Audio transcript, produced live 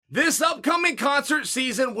This upcoming concert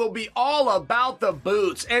season will be all about the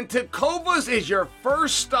boots, and Tecovas is your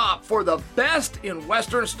first stop for the best in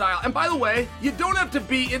Western style. And by the way, you don't have to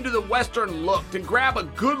be into the Western look to grab a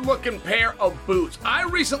good-looking pair of boots. I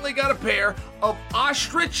recently got a pair of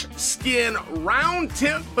ostrich skin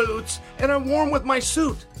round-tip boots, and I wore them with my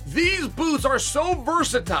suit. These boots are so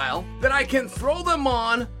versatile that I can throw them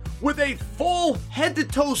on with a full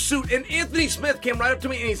head-to-toe suit. And Anthony Smith came right up to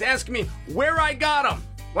me and he's asking me where I got them.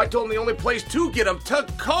 Well, I told him the only place to get them,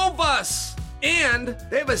 Tecovas. And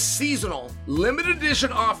they have a seasonal, limited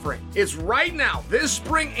edition offering. It's right now, this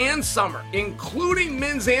spring and summer, including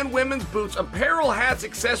men's and women's boots, apparel, hats,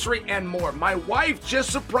 accessory, and more. My wife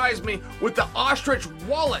just surprised me with the ostrich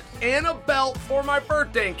wallet and a belt for my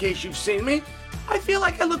birthday, in case you've seen me. I feel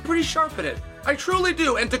like I look pretty sharp in it. I truly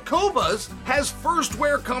do. And Tecovas has first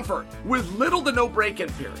wear comfort with little to no break-in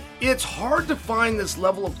period. It's hard to find this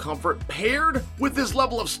level of comfort paired with this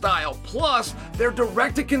level of style. Plus, their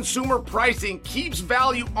direct-to-consumer pricing keeps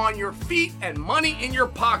value on your feet and money in your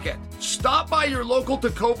pocket. Stop by your local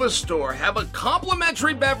Tecovas store, have a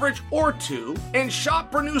complimentary beverage or two, and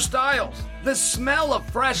shop for new styles. The smell of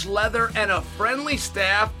fresh leather and a friendly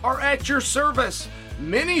staff are at your service.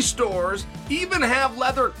 Many stores even have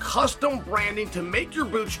leather custom branding to make your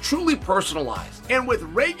boots truly personalized. And with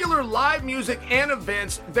regular live music and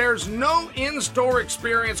events, there's no in-store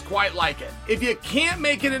experience quite like it. If you can't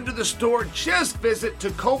make it into the store, just visit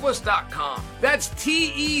tecovas.com. That's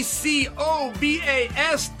Tecovas.com.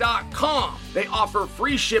 They offer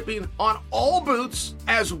free shipping on all boots,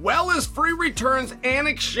 as well as free returns and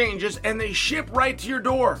exchanges, and they ship right to your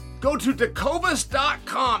door. Go to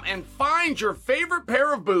Tecovas.com and find your favorite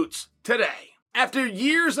pair of boots today. After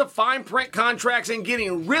years of fine print contracts and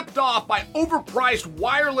getting ripped off by overpriced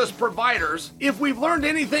wireless providers, if we've learned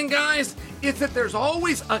anything, guys, it's that there's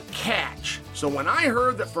always a catch. So when I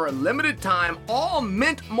heard that for a limited time, all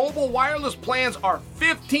Mint Mobile wireless plans are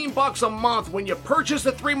 $15 a month when you purchase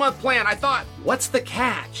a 3-month plan, I thought, what's the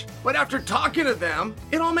catch? But after talking to them,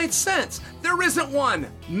 it all made sense. There isn't one.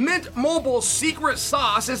 Mint Mobile's secret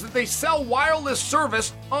sauce is that they sell wireless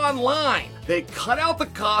service online. They cut out the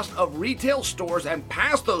cost of retail stores and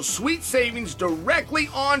pass those sweet savings directly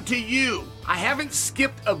on to you. I haven't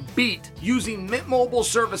skipped a beat using Mint Mobile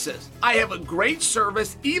services. I have a great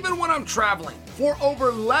service even when I'm traveling for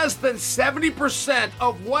over less than 70%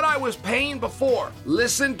 of what I was paying before.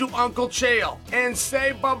 Listen to Uncle Chael and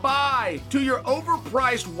say bye-bye to your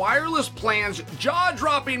overpriced wireless plans,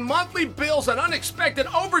 jaw-dropping monthly bills, and unexpected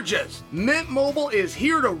overages. Mint Mobile is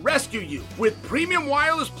here to rescue you with premium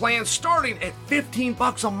wireless plans starting at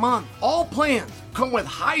 $15 a month. All plans come with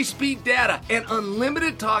high-speed data and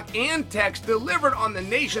unlimited talk and text delivered on the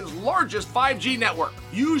nation's largest 5G network.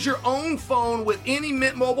 Use your own phone with any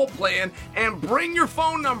Mint Mobile plan and bring your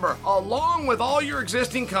phone number along with all your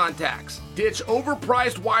existing contacts. Ditch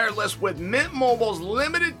overpriced wireless with Mint Mobile's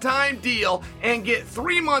limited time deal and get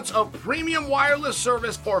 3 months of premium wireless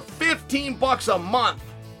service for $15 a month.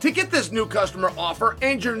 To get this new customer offer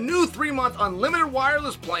and your new 3-month unlimited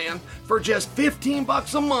wireless plan for just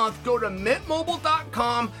 $15 a month, go to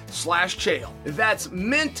mintmobile.com/Chael. That's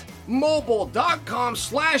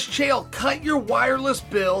mintmobile.com/Chael. Cut your wireless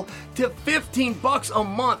bill to $15 a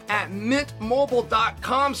month at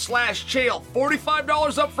mintmobile.com/Chael.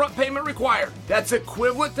 $45 upfront payment required. That's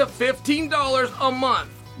equivalent to $15 a month.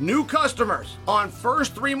 New customers on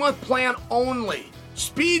first 3-month plan only.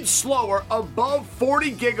 Speed slower above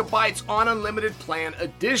 40 gigabytes on unlimited plan.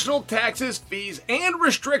 Additional taxes, fees, and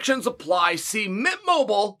restrictions apply. See Mint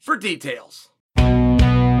Mobile for details.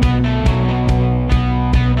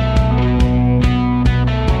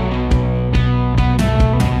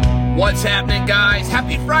 What's happening, guys?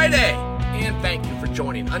 Happy Friday! And thank you for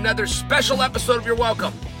joining another special episode of You're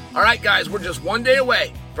Welcome. All right, guys, we're just one day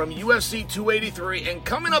away from UFC 283, and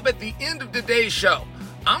coming up at the end of today's show,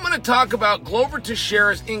 I'm going to talk about Glover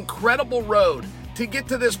Teixeira's incredible road to get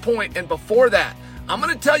to this point. And before that, I'm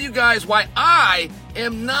going to tell you guys why I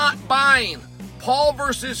am not buying Paul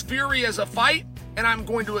versus Fury as a fight. And I'm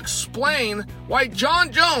going to explain why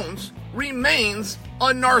John Jones remains a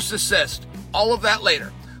narcissist. All of that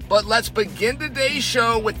later. But let's begin today's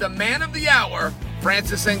show with the man of the hour,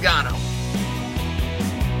 Francis Ngannou.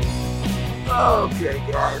 Okay,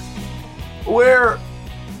 guys. Where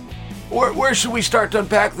should we start to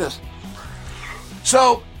unpack this?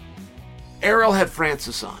 So, Ariel had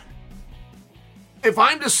Francis on. If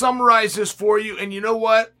I'm to summarize this for you, and you know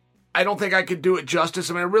what? I don't think I could do it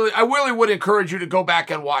justice. I mean, I really would encourage you to go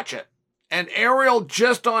back and watch it. And Ariel,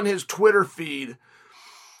 just on his Twitter feed,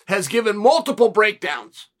 has given multiple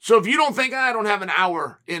breakdowns. So if you don't think, I don't have an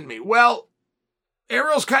hour in me. Well,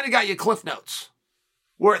 Ariel's kind of got you Cliff Notes.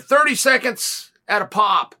 We're at 30 seconds at a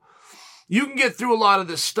pop. You can get through a lot of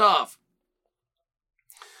this stuff.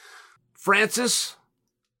 Francis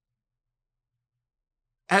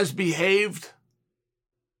has behaved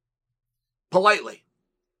politely.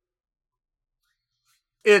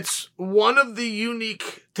 It's one of the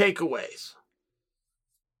unique takeaways.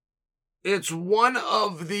 It's one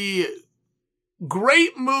of the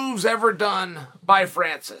great moves ever done by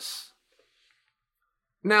Francis.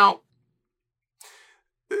 Now,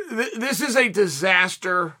 this is a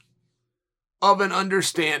disaster of an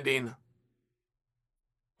understanding,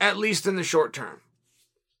 at least in the short term.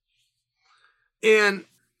 And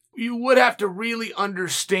you would have to really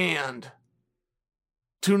understand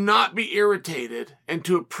to not be irritated and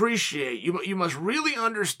to appreciate. You must really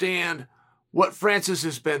understand what Francis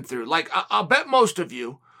has been through. Like, I'll bet most of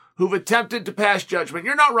you who've attempted to pass judgment,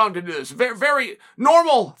 you're not wrong to do this. Very, very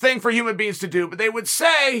normal thing for human beings to do. But they would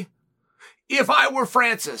say, if I were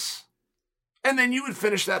Francis, and then you would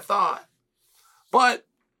finish that thought. But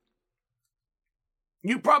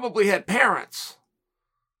you probably had parents,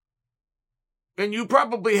 and you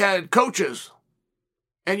probably had coaches,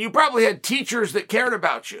 and you probably had teachers that cared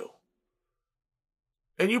about you.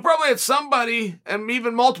 And you probably had somebody, and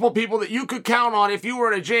even multiple people, that you could count on if you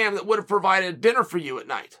were in a jam that would have provided dinner for you at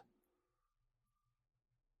night.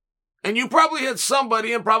 And you probably had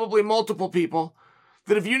somebody, and probably multiple people,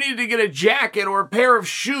 that if you needed to get a jacket or a pair of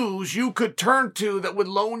shoes, you could turn to that would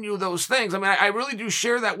loan you those things. I mean, I really do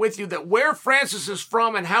share that with you, that where Francis is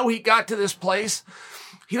from and how he got to this place,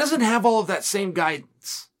 he doesn't have all of that same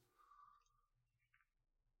guidance.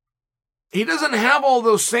 He doesn't have all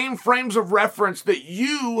those same frames of reference that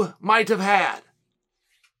you might have had.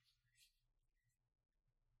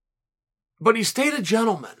 But he stayed a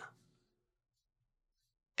gentleman.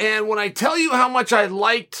 And when I tell you how much I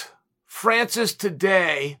liked Francis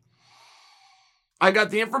today, I got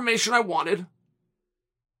the information I wanted.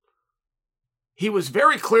 He was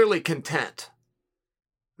very clearly content.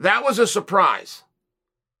 That was a surprise.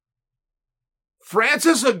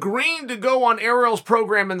 Francis agreeing to go on Ariel's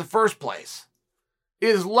program in the first place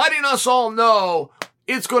is letting us all know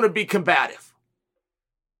it's going to be combative.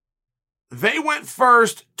 They went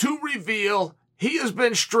first to reveal he has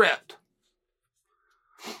been stripped.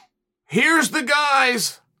 Here's the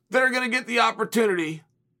guys that are going to get the opportunity,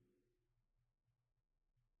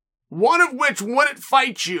 one of which wouldn't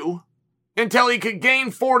fight you until he could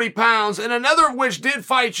gain 40 pounds, and another of which did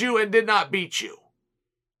fight you and did not beat you.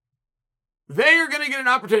 They are going to get an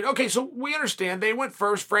opportunity. Okay, so we understand. They went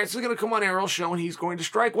first. Francis is going to come on Ariel's show, and he's going to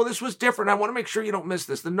strike. Well, this was different. I want to make sure you don't miss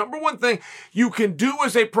this. The number one thing you can do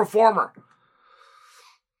as a performer.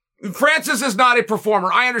 Francis is not a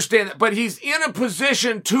performer. I understand that. But he's in a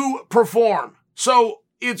position to perform. So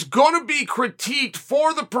it's going to be critiqued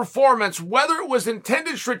for the performance, whether it was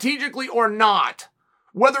intended strategically or not.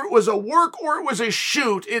 Whether it was a work or it was a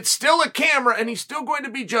shoot, it's still a camera, and he's still going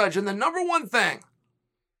to be judged. And the number one thing,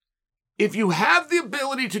 if you have the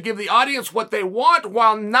ability to give the audience what they want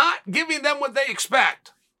while not giving them what they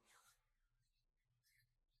expect,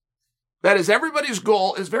 that is everybody's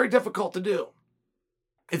goal, is very difficult to do.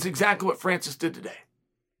 It's exactly what Francis did today.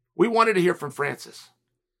 We wanted to hear from Francis.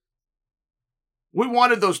 We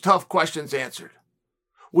wanted those tough questions answered.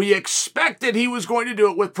 We expected he was going to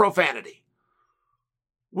do it with profanity.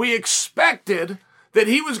 We expected that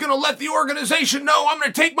he was going to let the organization know, I'm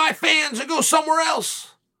going to take my fans and go somewhere else.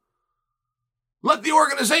 Let the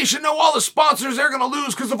organization know all the sponsors they're going to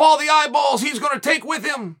lose because of all the eyeballs he's going to take with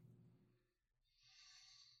him.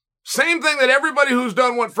 Same thing that everybody who's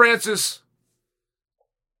done what Francis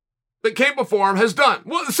that came before him has done.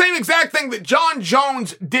 Well, the same exact thing that John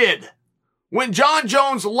Jones did when John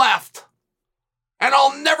Jones left. And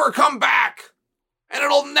I'll never come back. And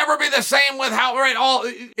it'll never be the same with how, right,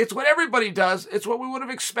 it's what everybody does. It's what we would have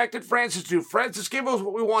expected Francis to do. Francis gave us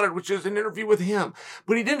what we wanted, which is an interview with him.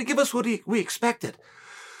 But he didn't give us what we expected.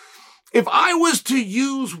 If I was to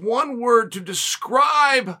use one word to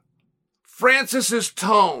describe Francis's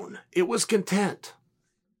tone, it was content.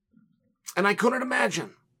 And I couldn't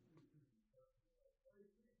imagine.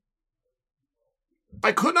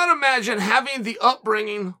 I could not imagine having the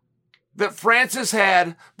upbringing that Francis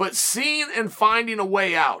had, but seeing and finding a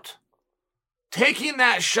way out. Taking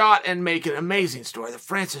that shot and making an amazing story. The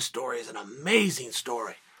Francis story is an amazing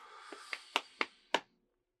story.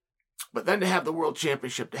 But then to have the world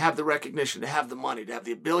championship, to have the recognition, to have the money, to have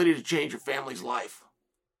the ability to change your family's life,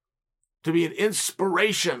 to be an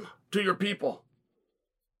inspiration to your people,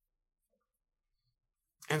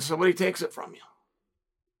 and somebody takes it from you.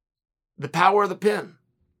 The power of the pen.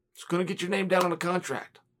 It's going to get your name down on a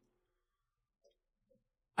contract.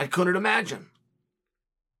 I couldn't imagine.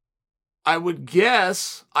 I would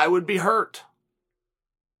guess I would be hurt.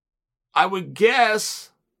 I would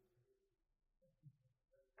guess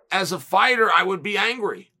as a fighter, I would be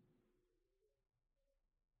angry.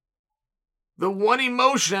 The one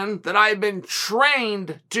emotion that I've been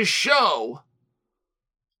trained to show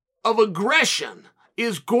of aggression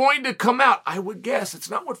is going to come out. I would guess it's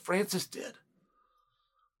not what Francis did.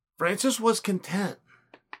 Francis was content.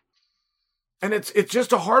 And it's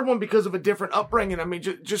just a hard one because of a different upbringing. I mean,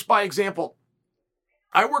 just by example,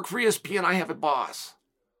 I work for ESPN, I have a boss.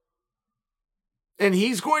 And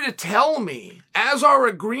he's going to tell me, as our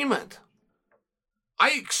agreement,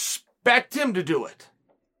 I expect him to do it.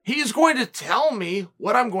 He's going to tell me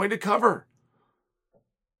what I'm going to cover.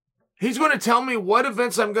 He's going to tell me what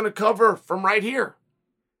events I'm going to cover from right here,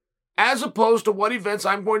 as opposed to what events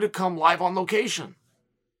I'm going to come live on location.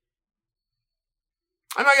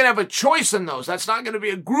 I'm not going to have a choice in those. That's not going to be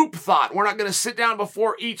a group thought. We're not going to sit down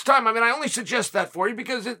before each time. I mean, I only suggest that for you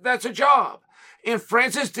because that's a job. And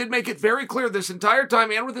Francis did make it very clear this entire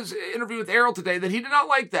time, and with his interview with Errol today, that he did not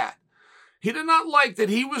like that. He did not like that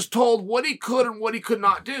he was told what he could and what he could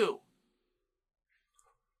not do.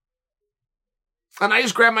 And I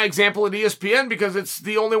just grabbed my example at ESPN because it's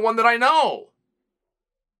the only one that I know.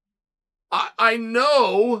 I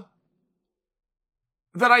know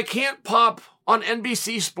that I can't pop on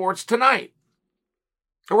NBC Sports tonight.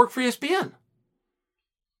 I work for ESPN.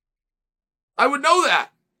 I would know that,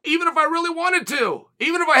 even if I really wanted to,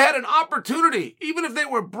 even if I had an opportunity, even if they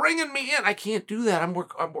were bringing me in. I can't do that. I'm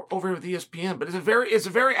over here with ESPN, but it's a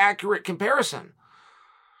very accurate comparison.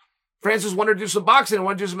 Francis wanted to do some boxing, he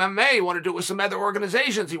wanted to do some MMA, he wanted to do it with some other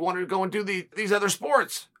organizations, he wanted to go and do these other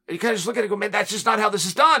sports. And you kind of just look at it and go, man, that's just not how this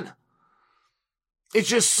is done. It's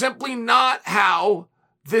just simply not how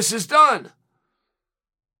this is done.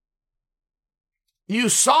 You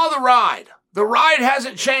saw the ride. The ride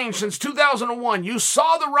hasn't changed since 2001. You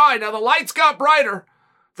saw the ride. Now the lights got brighter.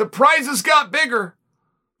 The prizes got bigger.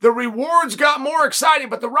 The rewards got more exciting,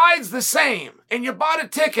 but the ride's the same. And you bought a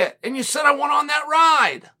ticket and you said, I want on that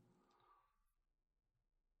ride.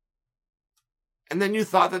 And then you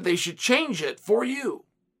thought that they should change it for you.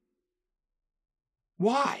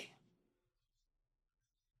 Why?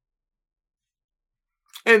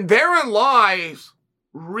 And therein lies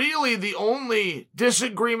really the only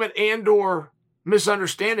disagreement and or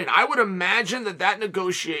misunderstanding. I would imagine that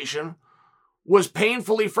negotiation was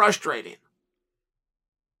painfully frustrating.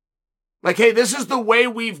 Like, hey, this is the way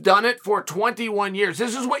we've done it for 21 years.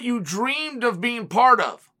 This is what you dreamed of being part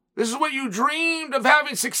of. This is what you dreamed of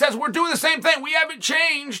having success. We're doing the same thing. We haven't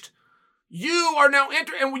changed. You are now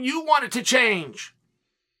and you want it to change.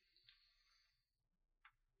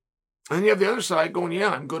 And you have the other side going, yeah,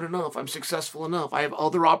 I'm good enough. I'm successful enough. I have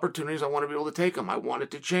other opportunities. I want to be able to take them. I want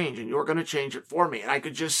it to change, and you're going to change it for me. And I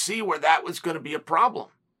could just see where that was going to be a problem.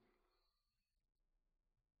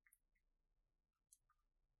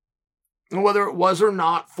 And whether it was or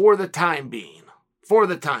not, for the time being.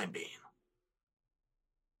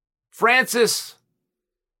 Francis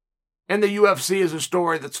and the UFC is a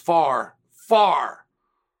story that's far, far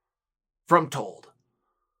from told.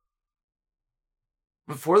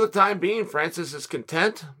 But for the time being, Francis is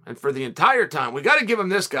content. And for the entire time, we got to give him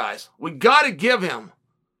this, guys. We got to give him.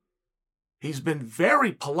 He's been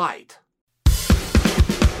very polite.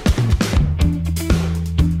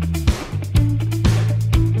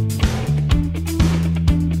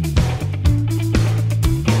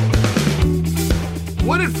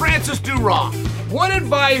 What did Francis do wrong? What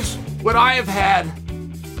advice would I have had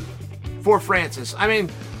for Francis? I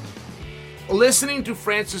mean, listening to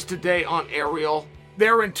Francis today on Ariel,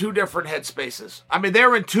 they're in two different headspaces. I mean,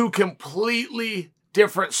 they're in two completely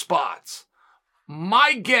different spots.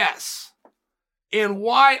 My guess in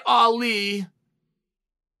why Ali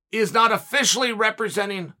is not officially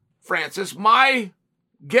representing Francis, my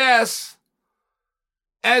guess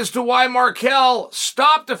as to why Markel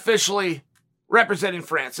stopped officially representing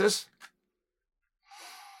Francis,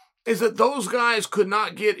 is that those guys could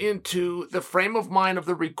not get into the frame of mind of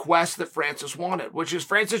the request that Francis wanted, which is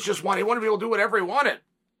Francis just wanted, he wanted to be able to do whatever he wanted.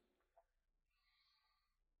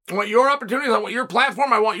 I want your opportunities, I want your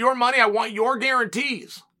platform, I want your money, I want your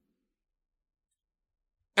guarantees.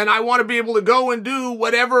 And I want to be able to go and do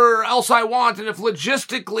whatever else I want, and if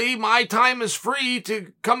logistically my time is free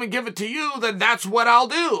to come and give it to you, then that's what I'll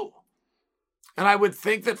do. And I would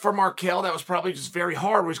think that for Markel, that was probably just very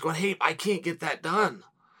hard, where he's going, hey, I can't get that done.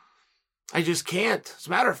 I just can't. As a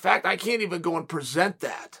matter of fact, I can't even go and present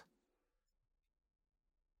that.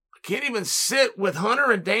 I can't even sit with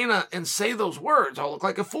Hunter and Dana and say those words. I'll look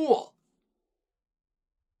like a fool.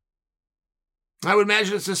 I would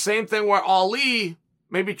imagine it's the same thing where Ali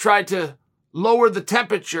maybe tried to lower the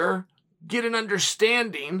temperature, get an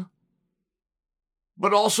understanding,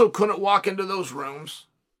 but also couldn't walk into those rooms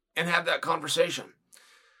and have that conversation.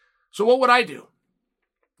 So what would I do?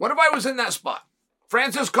 What if I was in that spot?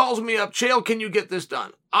 Francis calls me up, Chael, can you get this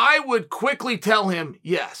done? I would quickly tell him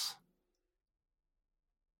yes.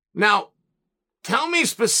 Now, tell me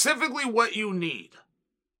specifically what you need.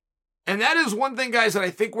 And that is one thing, guys, that I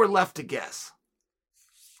think we're left to guess.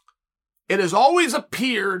 It has always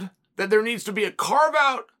appeared that there needs to be a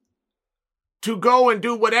carve-out to go and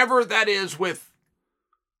do whatever that is with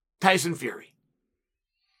Tyson Fury.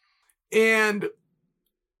 And,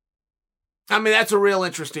 I mean, that's a real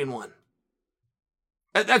interesting one.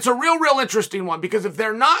 That's a real interesting one, because if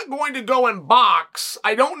they're not going to go and box,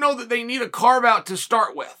 I don't know that they need a carve-out to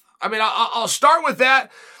start with. I mean, I'll start with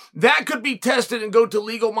that. That could be tested and go to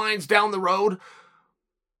legal minds down the road.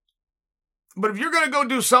 But if you're going to go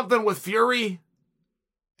do something with Fury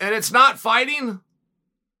and it's not fighting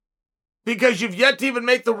because you've yet to even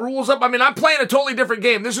make the rules up. I mean, I'm playing a totally different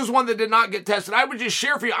game. This is one that did not get tested. I would just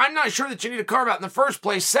share for you. I'm not sure that you need a carve out in the first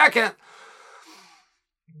place. Second,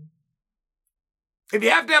 if you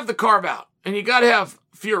have to have the carve out and you got to have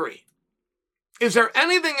Fury, is there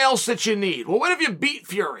anything else that you need? Well, what if you beat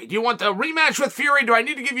Fury? Do you want the rematch with Fury? Do I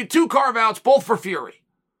need to give you 2 carve-outs, both for Fury?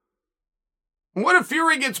 What if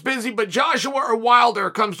Fury gets busy, but Joshua or Wilder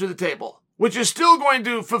comes to the table, which is still going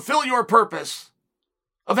to fulfill your purpose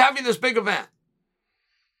of having this big event?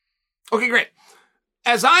 Okay, great.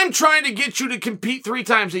 As I'm trying to get you to compete 3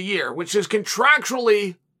 times a year, which is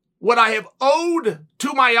contractually what I have owed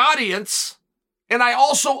to my audience, and I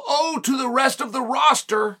also owe to the rest of the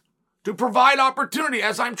roster to provide opportunity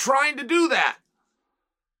as I'm trying to do that.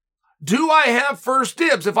 Do I have first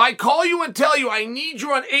dibs? If I call you and tell you I need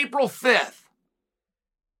you on April 5th,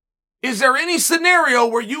 is there any scenario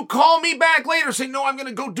where you call me back later saying, no, I'm going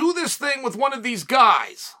to go do this thing with one of these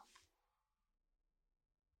guys?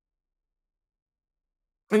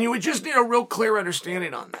 And you would just need a real clear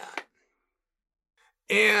understanding on that.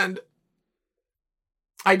 And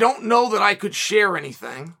I don't know that I could share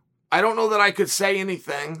anything. I don't know that I could say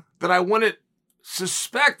anything that I wouldn't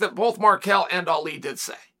suspect that both Markel and Ali did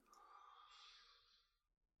say.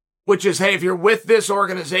 Which is, hey, if you're with this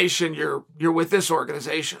organization, you're with this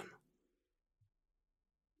organization.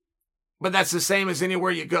 But that's the same as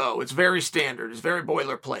anywhere you go. It's very standard. It's very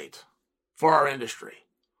boilerplate for our industry.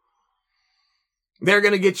 They're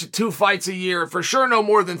going to get you 2 fights a year, for sure no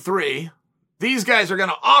more than 3. These guys are going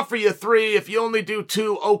to offer you 3. If you only do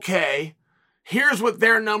 2, okay. Here's what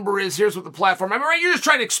their number is. Here's what the platform. I mean, right? You're just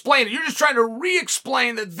trying to explain it. You're just trying to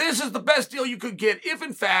re-explain that this is the best deal you could get if,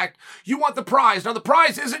 in fact, you want the prize. Now, the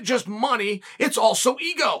prize isn't just money. It's also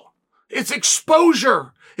ego. It's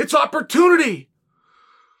exposure. It's opportunity.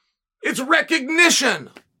 It's recognition.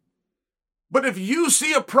 But if you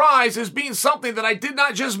see a prize as being something that I did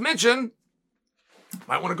not just mention,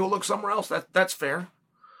 might want to go look somewhere else. That's fair.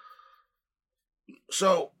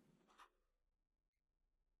 So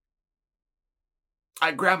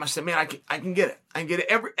I grabbed him. I said, man, I can get it. I can get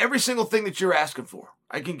it. Every single thing that you're asking for,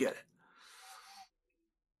 I can get it.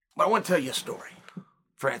 But I want to tell you a story,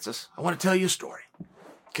 Francis. I want to tell you a story.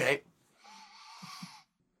 Okay?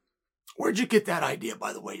 Where'd you get that idea,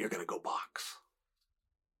 by the way, you're going to go box?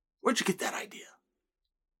 Where'd you get that idea?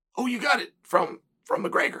 Oh, you got it from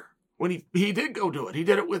McGregor. When he did go do it. He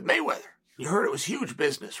did it with Mayweather. You heard it was huge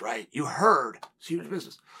business, right? You heard it's huge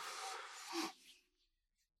business.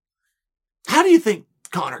 How do you think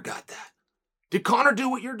Conor got that? Did Conor do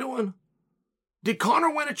what you're doing? Did Conor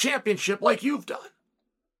win a championship like you've done?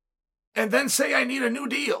 And then say, I need a new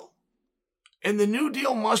deal. And the new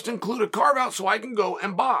deal must include a carve-out so I can go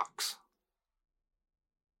and box.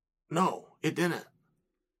 No, it didn't.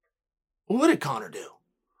 What did Conor do?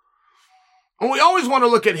 And we always want to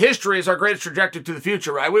look at history as our greatest trajectory to the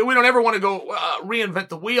future, right? We don't ever want to go reinvent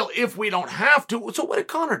the wheel if we don't have to. So what did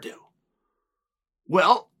Conor do?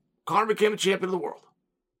 Well, Conor became the champion of the world.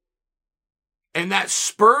 And that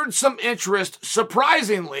spurred some interest,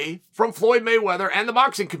 surprisingly, from Floyd Mayweather and the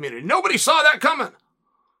boxing community. Nobody saw that coming.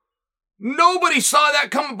 Nobody saw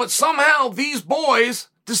that coming, but somehow these boys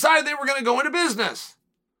decided they were going to go into business.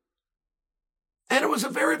 And it was a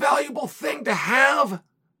very valuable thing to have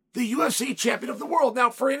the UFC champion of the world. Now,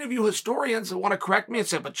 for any of you historians that want to correct me and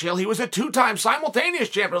say, but Chael, he was a 2-time simultaneous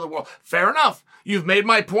champion of the world. Fair enough. You've made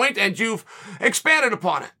my point and you've expanded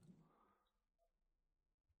upon it.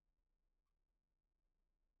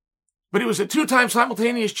 But he was a 2-time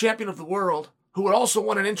simultaneous champion of the world who had also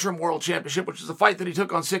won an interim world championship, which is a fight that he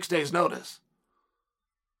took on 6 days' notice.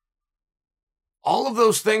 All of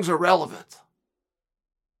those things are relevant.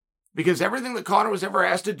 Because everything that Conor was ever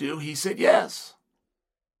asked to do, he said yes.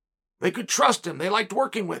 They could trust him. They liked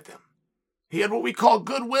working with him. He had what we call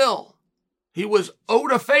goodwill. He was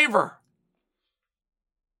owed a favor.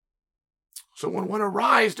 So when one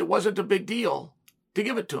arised, it wasn't a big deal to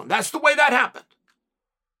give it to him. That's the way that happened.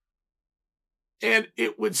 And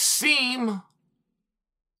it would seem,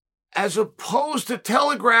 as opposed to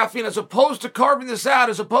telegraphing, as opposed to carving this out,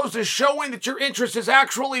 as opposed to showing that your interest is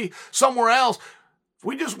actually somewhere else, if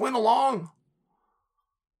we just went along,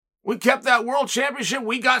 we kept that world championship,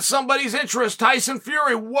 we got somebody's interest. Tyson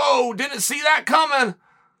Fury, whoa, didn't see that coming.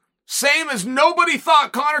 Same as nobody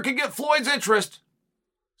thought Conor could get Floyd's interest.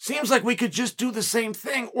 Seems like we could just do the same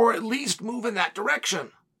thing, or at least move in that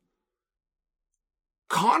direction.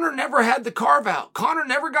 Conor never had the carve out. Conor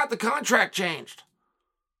never got the contract changed.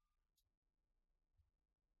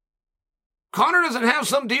 Conor doesn't have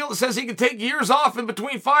some deal that says he can take years off in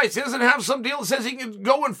between fights. He doesn't have some deal that says he can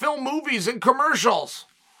go and film movies and commercials.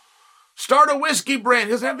 Start a whiskey brand.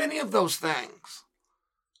 He doesn't have any of those things.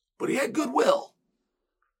 But he had goodwill.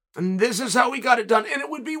 And this is how he got it done. And it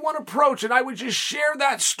would be one approach, and I would just share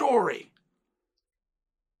that story.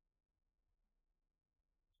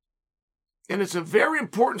 And it's a very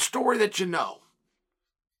important story that you know.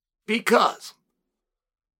 Because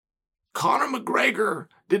Conor McGregor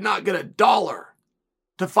did not get $1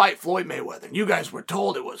 to fight Floyd Mayweather. And you guys were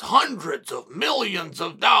told it was hundreds of millions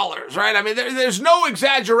of dollars, right? I mean, there's no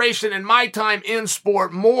exaggeration in my time in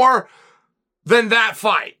sport more than that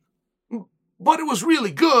fight. But it was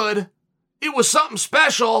really good. It was something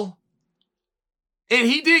special. And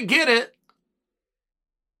he did get it.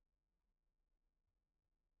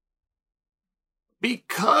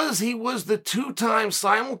 Because he was the 2-time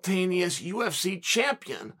simultaneous UFC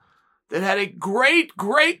champion that had a great,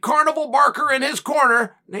 great carnival barker in his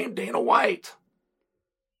corner named Dana White.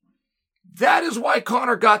 That is why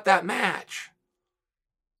Conor got that match.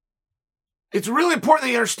 It's really important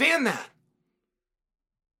that you understand that.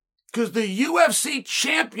 Because the UFC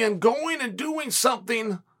champion going and doing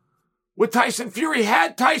something with Tyson Fury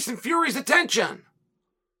had Tyson Fury's attention.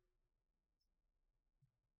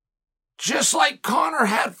 Just like Conor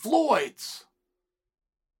had Floyd's.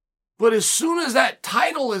 But as soon as that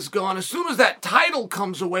title is gone, as soon as that title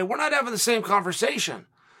comes away, we're not having the same conversation.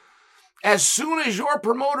 As soon as your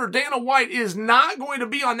promoter, Dana White, is not going to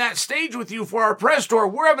be on that stage with you for our press tour,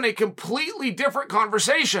 we're having a completely different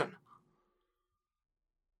conversation.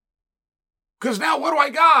 Because now what do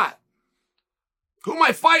I got? Who am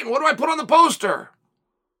I fighting? What do I put on the poster?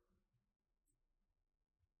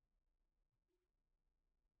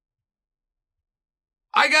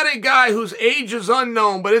 I got a guy whose age is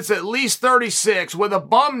unknown, but it's at least 36, with a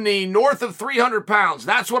bum knee north of 300 pounds.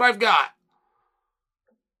 That's what I've got.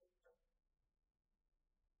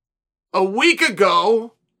 A week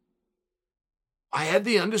ago, I had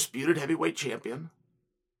the undisputed heavyweight champion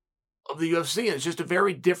of the UFC, and it's just a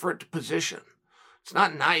very different position. It's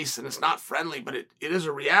not nice and it's not friendly, but it is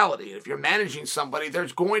a reality. If you're managing somebody,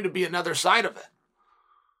 there's going to be another side of it.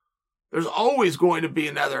 There's always going to be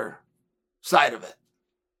another side of it.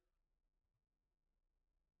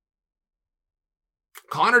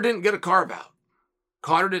 Conor didn't get a carve-out.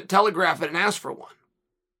 Conor didn't telegraph it and ask for one.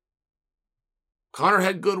 Conor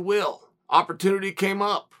had goodwill. Opportunity came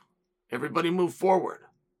up. Everybody moved forward.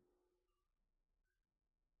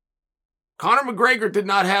 Conor McGregor did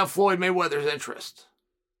not have Floyd Mayweather's interest.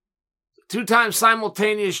 The 2-time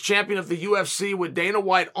simultaneous champion of the UFC with Dana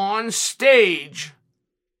White on stage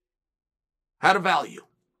had a value.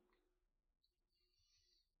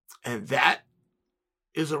 And that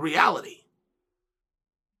is a reality.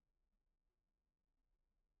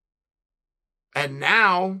 And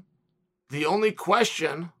now, the only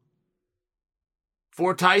question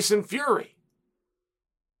for Tyson Fury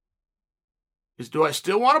is, do I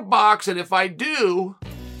still want to box? And if I do,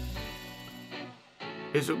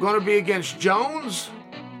 is it going to be against Jones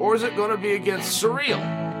or is it going to be against Surreal?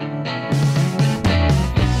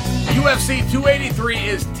 UFC 283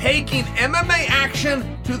 is taking MMA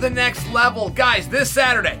action to the next level. Guys, this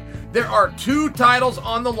Saturday, there are 2 titles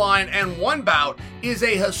on the line, and one bout is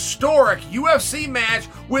a historic UFC match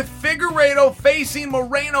with Figueiredo facing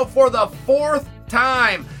Moreno for the 4th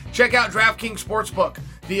time. Check out DraftKings Sportsbook,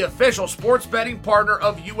 the official sports betting partner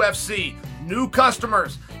of UFC. New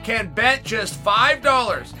customers can bet just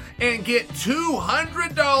 $5 and get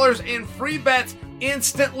 $200 in free bets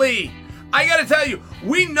instantly. I gotta tell you,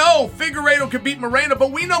 we know Figueiredo can beat Moreno,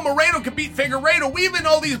 but we know Moreno can beat Figueiredo. We even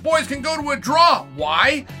know these boys can go to a draw.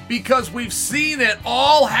 Why? Because we've seen it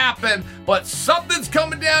all happen, but something's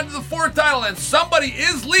coming down to the 4th title, and somebody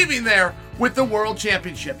is leaving there with the World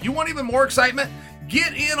Championship. You want even more excitement?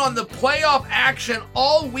 Get in on the playoff action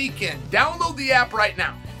all weekend. Download the app right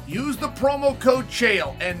now. Use the promo code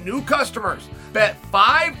CHAEL, and new customers bet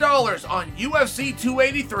 $5 on UFC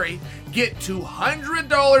 283. Get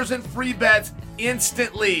 $200 in free bets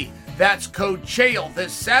instantly. That's code CHAEL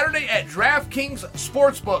this Saturday at DraftKings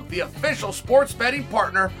Sportsbook, the official sports betting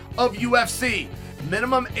partner of UFC.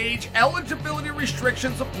 Minimum age eligibility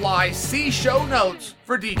restrictions apply. See show notes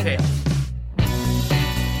for details.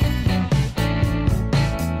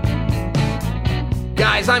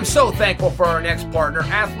 Guys, I'm so thankful for our next partner,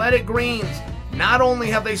 Athletic Greens. Not only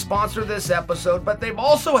have they sponsored this episode, but they've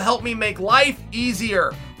also helped me make life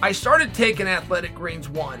easier. I started taking Athletic Greens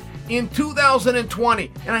 1 in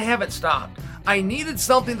 2020, and I haven't stopped. I needed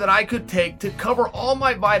something that I could take to cover all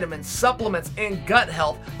my vitamins, supplements, and gut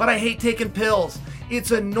health, but I hate taking pills. It's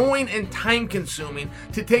annoying and time-consuming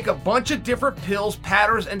to take a bunch of different pills,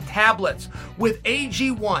 powders, and tablets. With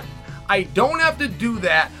AG1, I don't have to do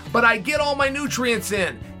that, but I get all my nutrients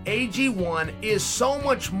in. AG1 is so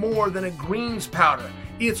much more than a greens powder.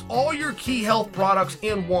 It's all your key health products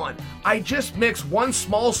in one. I just mix 1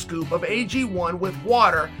 small scoop of AG1 with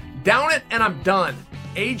water, down it, and I'm done.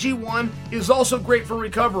 AG1 is also great for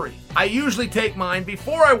recovery. I usually take mine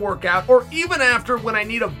before I work out or even after when I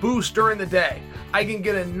need a boost during the day. I can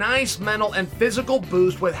get a nice mental and physical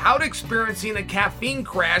boost without experiencing a caffeine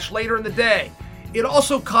crash later in the day. It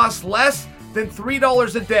also costs less than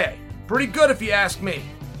 $3 a day. Pretty good if you ask me.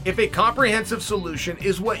 If a comprehensive solution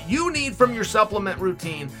is what you need from your supplement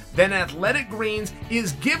routine, then Athletic Greens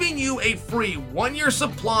is giving you a free 1-year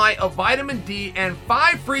supply of vitamin D and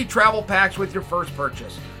 5 free travel packs with your first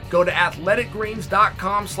purchase. Go to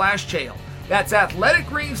athleticgreens.com/CHAEL. That's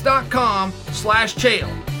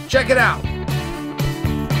athleticgreens.com/CHAEL. Check it out.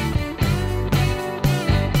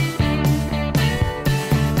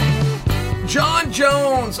 John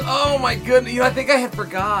Jones. Oh my goodness. I think I had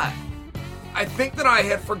forgot. I think that I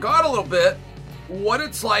had forgot a little bit what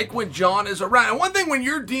it's like when John is around. And one thing, when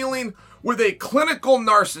you're dealing with a clinical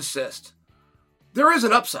narcissist, there is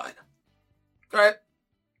an upside, right?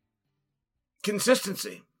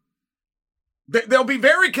 Consistency. They'll be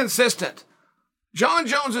very consistent. John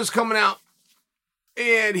Jones is coming out,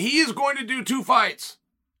 and he is going to do 2 fights.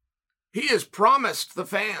 He has promised the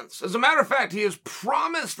fans. As a matter of fact, he has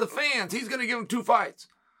promised the fans he's going to give them 2 fights.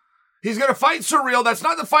 He's going to fight Surreal. That's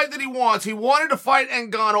not the fight that he wants. He wanted to fight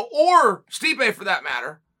Ngannou, or Stipe for that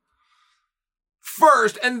matter,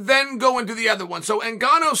 first, and then go into the other one. So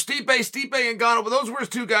Ngannou, Stipe, Ngannou, but those were his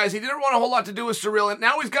 2 guys. He didn't want a whole lot to do with Surreal, and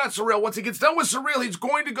now he's got Surreal. Once he gets done with Surreal, he's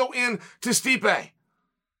going to go in to Stipe.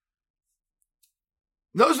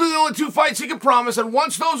 Those are the only 2 fights he can promise, and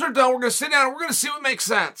once those are done, we're going to sit down and we're going to see what makes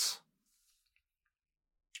sense.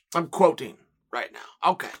 I'm quoting right now.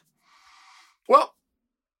 Okay. Well,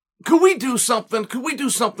 could we do something? Could we do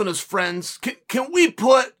something as friends? Can we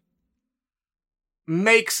put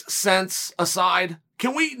makes sense aside?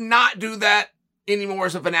 Can we not do that anymore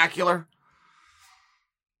as a vernacular?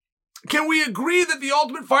 Can we agree that the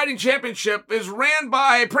Ultimate Fighting Championship is ran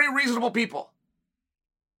by pretty reasonable people?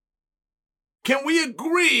 Can we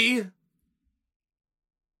agree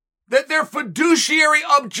that their fiduciary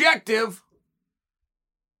objective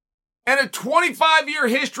and a 25-year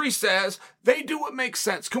history says they do what makes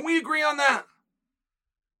sense? Can we agree on that?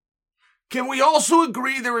 Can we also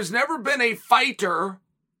agree there has never been a fighter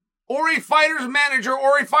or a fighter's manager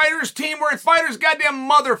or a fighter's team or a fighter's goddamn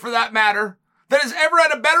mother, for that matter, that has ever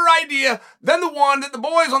had a better idea than the one that the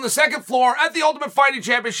boys on the second floor at the Ultimate Fighting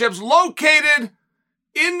Championships, located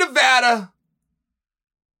in Nevada,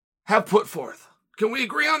 have put forth? Can we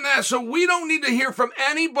agree on that? So we don't need to hear from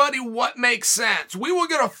anybody what makes sense. We will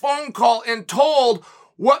get a phone call and told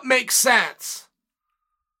what makes sense.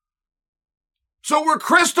 So we're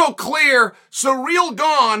crystal clear. Surreal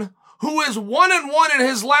Gone, who is 1-1 in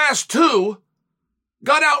his last 2,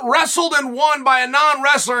 got out wrestled and won by a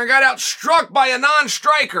non-wrestler and got out struck by a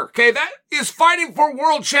non-striker. Okay, that is fighting for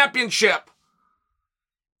world championship.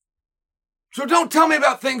 So don't tell me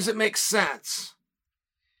about things that make sense.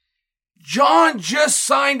 John just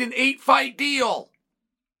signed an 8-fight deal.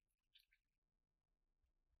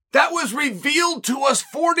 That was revealed to us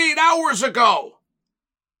 48 hours ago.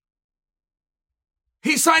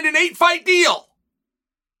 He signed an 8-fight deal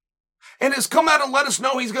and has come out and let us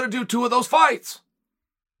know he's going to do 2 of those fights.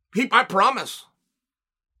 I promise.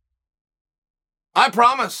 I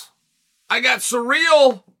got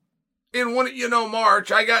Surreal in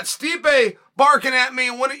March. I got Stipe barking at me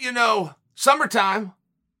in summertime.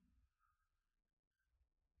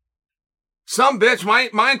 Some bitch,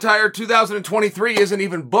 my entire 2023 isn't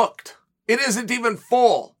even booked. It isn't even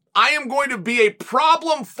full. I am going to be a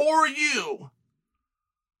problem for you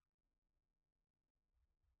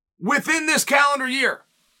within this calendar year.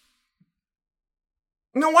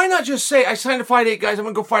 Now, why not just say, I signed to fight 8 guys, I'm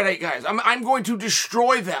going to go fight 8 guys. I'm going to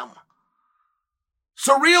destroy them.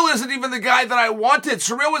 Surreal isn't even the guy that I wanted.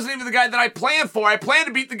 Surreal wasn't even the guy that I planned for. I planned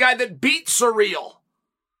to beat the guy that beat Surreal.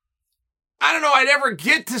 I don't know I'd ever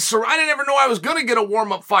get to Surreal. I didn't ever know I was going to get a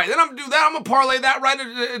warm-up fight. Then I'm going to do that. I'm going to parlay that right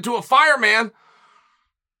into a fireman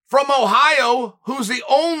from Ohio, who's the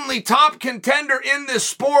only top contender in this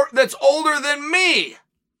sport that's older than me.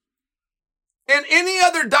 And any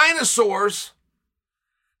other dinosaurs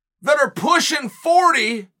that are pushing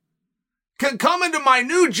 40 can come into my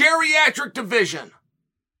new geriatric division.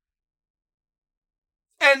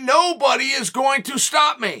 And nobody is going to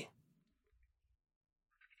stop me.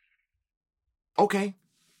 Okay.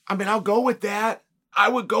 I mean, I'll go with that. I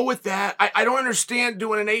would go with that. I don't understand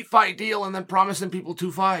doing an 8-fight deal and then promising people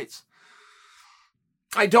 2 fights.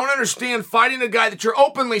 I don't understand fighting a guy that you're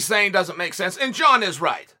openly saying doesn't make sense. And John is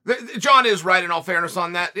right. John is right in all fairness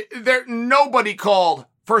on that. Nobody called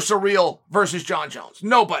for Surreal versus John Jones.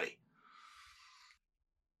 Nobody.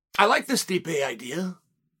 I like the Stipe idea.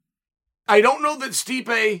 I don't know that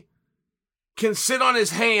Stipe can sit on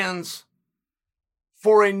his hands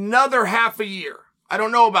for another half a year. I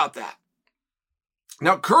don't know about that.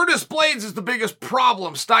 Now, Curtis Blades is the biggest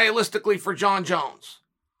problem stylistically for John Jones.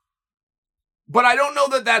 But I don't know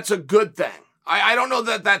that that's a good thing. I don't know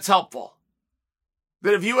that that's helpful.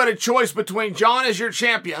 That if you had a choice between John as your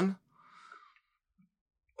champion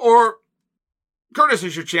or Curtis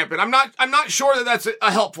as your champion, I'm not sure that that's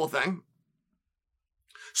a helpful thing.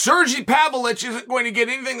 Sergey Pavlich isn't going to get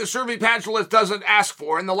anything that Sergey Pavlich doesn't ask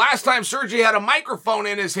for. And the last time Sergey had a microphone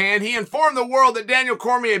in his hand, he informed the world that Daniel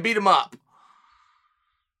Cormier beat him up.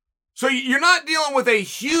 So you're not dealing with a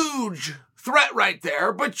huge threat right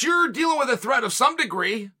there, but you're dealing with a threat of some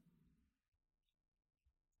degree.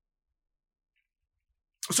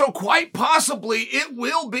 So quite possibly it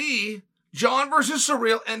will be John versus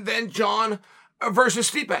Surreal and then John versus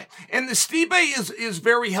Stipe. And the Stipe is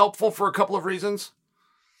very helpful for a couple of reasons.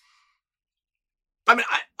 I mean,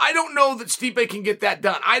 I don't know that Stipe can get that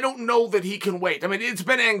done. I don't know that he can wait. I mean, it's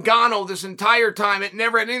been Ngannou this entire time. It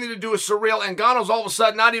never had anything to do with Surreal. Ngannou's all of a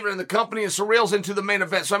sudden not even in the company, and Surreal's into the main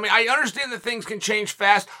event. So, I mean, I understand that things can change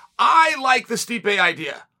fast. I like the Stipe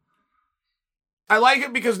idea. I like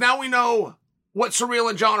it because now we know what Surreal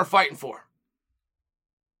and John are fighting for.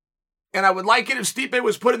 And I would like it if Stipe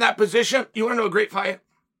was put in that position. You want to know a great fight?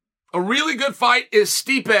 A really good fight is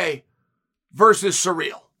Stipe versus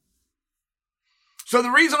Surreal. So the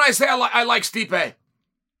reason I say I like Stipe,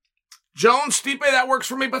 Jones, Stipe, that works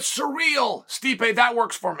for me, but Surreal, Stipe, that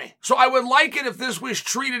works for me. So I would like it if this was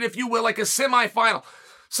treated, if you will, like a semifinal.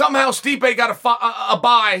 Somehow Stipe got a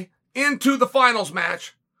bye into the finals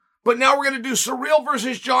match, but now we're going to do Surreal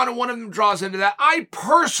versus John, and one of them draws into that. I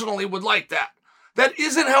personally would like that. That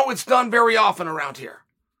isn't how it's done very often around here.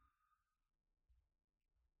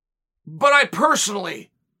 But I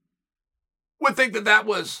personally would think that that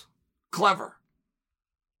was clever.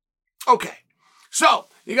 Okay, so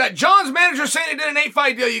you got John's manager saying he did an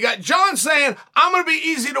 8-fight deal. You got John saying, I'm going to be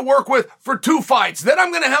easy to work with for 2 fights. Then I'm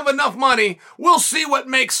going to have enough money. We'll see what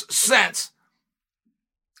makes sense.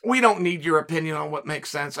 We don't need your opinion on what makes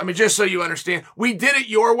sense. I mean, just so you understand, we did it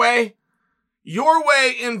your way. Your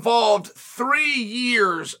way involved 3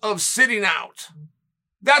 years of sitting out.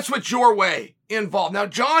 That's what your way involved. Now,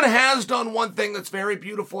 John has done one thing that's very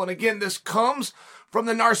beautiful. And again, this comes from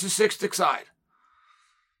the narcissistic side.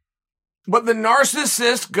 But the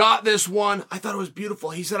narcissist got this one. I thought it was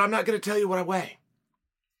beautiful. He said, I'm not going to tell you what I weigh.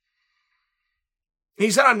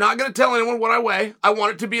 He said, I'm not going to tell anyone what I weigh. I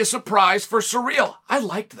want it to be a surprise for Surreal. I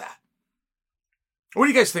liked that. What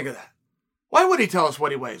do you guys think of that? Why would he tell us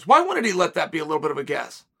what he weighs? Why wouldn't he let that be a little bit of a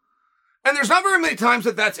guess? And there's not very many times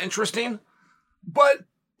that that's interesting, but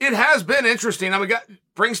it has been interesting. I mean,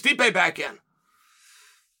 bring Stipe back in.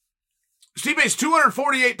 Stipe's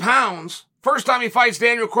 248 pounds. First time he fights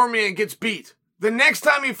Daniel Cormier and gets beat. The next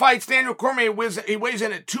time he fights Daniel Cormier, he weighs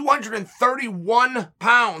in at 231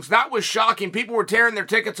 pounds. That was shocking. People were tearing their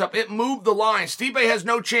tickets up. It moved the line. Stipe has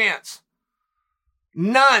no chance.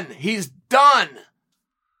 None. He's done.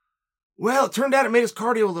 Well, it turned out it made his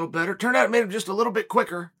cardio a little better. Turned out it made him just a little bit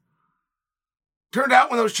quicker. Turned out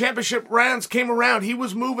when those championship rounds came around, he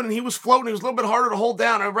was moving and he was floating. He was a little bit harder to hold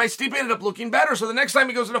down. Right, Stipe ended up looking better. So the next time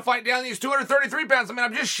he goes in a fight down, he's 233 pounds. I mean,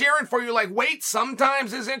 I'm just sharing for you, like, weight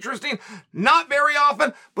sometimes is interesting. Not very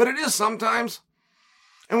often, but it is sometimes.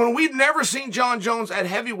 And when we've never seen John Jones at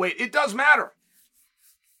heavyweight, it does matter.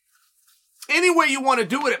 Any way you want to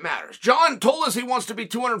do it, it matters. John told us he wants to be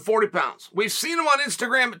 240 pounds. We've seen him on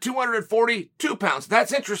Instagram at 242 pounds.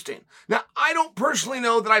 That's interesting. Now, I don't personally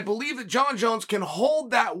know that I believe that John Jones can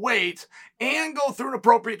hold that weight and go through an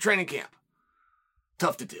appropriate training camp.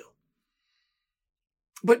 Tough to do.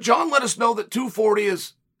 But John let us know that 240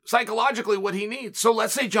 is psychologically what he needs. So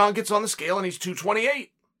let's say John gets on the scale and he's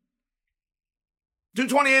 228.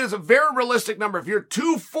 228 is a very realistic number. If you're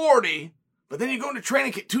 240... but then you go into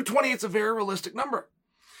training camp, 228 is a very realistic number.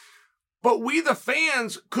 But we, the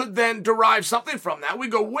fans, could then derive something from that. We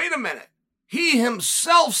go, wait a minute. He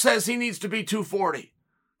himself says he needs to be 240.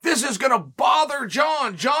 This is going to bother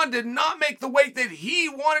John. John did not make the weight that he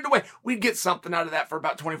wanted to weigh. We'd get something out of that for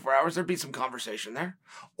about 24 hours. There'd be some conversation there.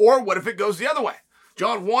 Or what if it goes the other way?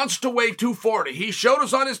 John wants to weigh 240. He showed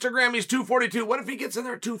us on Instagram he's 242. What if he gets in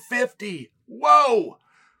there at 250? Whoa.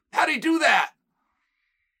 How'd he do that?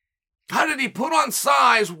 How did he put on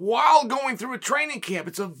size while going through a training camp?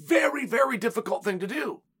 It's a very, very difficult thing to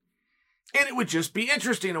do. And it would just be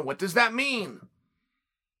interesting. And what does that mean?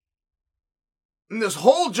 And this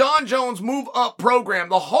whole John Jones Move Up program,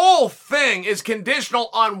 the whole thing is conditional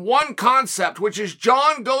on one concept, which is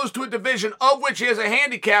John goes to a division of which he has a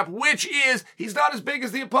handicap, which is he's not as big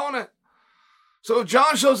as the opponent. So if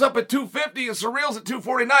John shows up at 250 and Surreal's at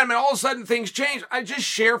 249, man, all of a sudden things change. I just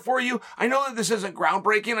share for you. I know that this isn't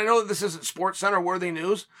groundbreaking. I know that this isn't Sports Center worthy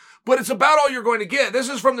news, but it's about all you're going to get. This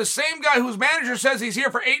is from the same guy whose manager says he's here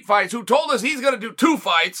for 8 fights, who told us he's going to do 2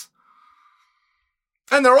 fights.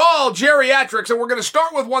 And they're all geriatrics, and we're going to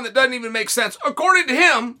start with one that doesn't even make sense. According to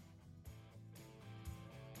him,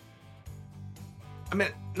 I mean,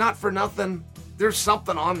 not for nothing, there's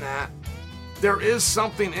something on that. There is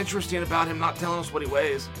something interesting about him not telling us what he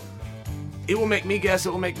weighs. It will make me guess.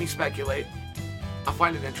 It will make me speculate. I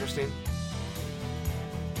find it interesting.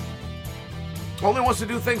 Only wants to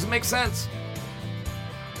do things that make sense.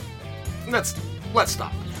 Let's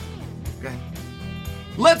stop. Okay?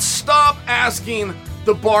 Let's stop asking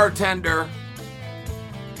the bartender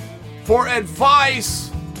for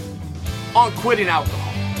advice on quitting alcohol.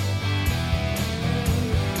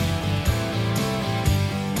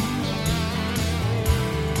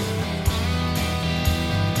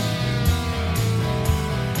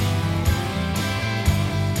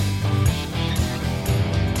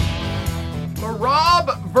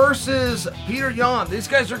 Versus Peter Yan. These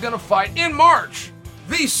guys are going to fight in March.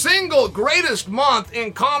 The single greatest month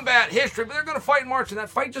in combat history. But they're going to fight in March, and that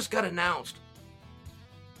fight just got announced.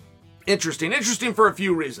 Interesting. Interesting for a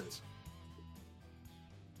few reasons.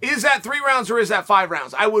 Is that 3 rounds or is that 5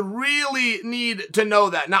 rounds? I would really need to know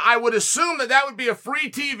that. Now, I would assume that that would be a free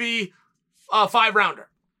TV 5-rounder.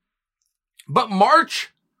 But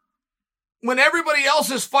March, when everybody else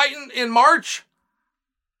is fighting in March,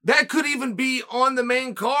 that could even be on the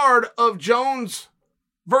main card of Jones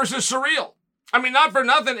versus Surreal. I mean, not for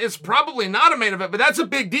nothing, it's probably not a main event, but that's a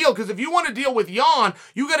big deal because if you want to deal with Yan,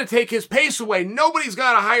 you got to take his pace away. Nobody's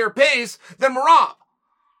got a higher pace than Merab.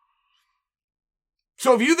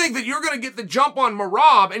 So if you think that you're going to get the jump on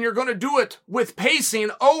Merab and you're going to do it with pacing,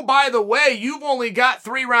 oh, by the way, you've only got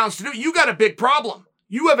 3 rounds to do. You got a big problem.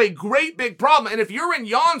 You have a great big problem. And if you're in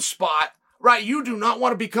Yan's spot, right, you do not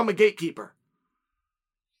want to become a gatekeeper.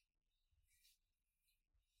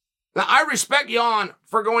 Now, I respect Yan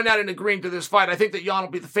for going out and agreeing to this fight. I think that Yan will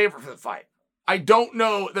be the favorite for the fight. I don't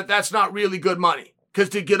know that that's not really good money. Because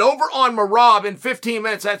to get over on Merab in 15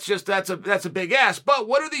 minutes, that's a big ask. But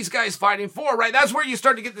what are these guys fighting for, right? That's where you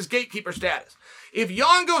start to get this gatekeeper status. If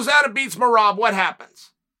Yan goes out and beats Merab, what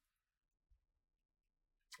happens?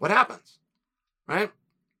 What happens? Right?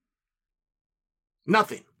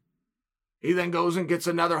 Nothing. He then goes and gets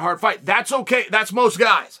another hard fight. That's okay. That's most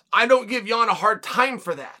guys. I don't give Yan a hard time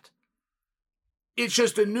for that. It's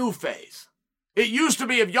just a new phase. It used to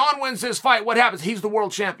be if Yan wins this fight, what happens? He's the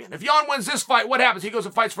world champion. If Yan wins this fight, what happens? He goes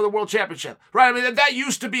and fights for the world championship. Right? I mean, that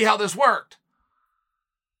used to be how this worked.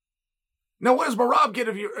 Now, what does Merab get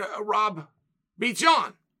if Rob beats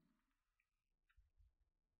Yan?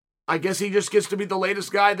 I guess he just gets to be the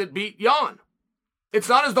latest guy that beat Yan. It's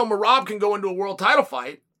not as though Merab can go into a world title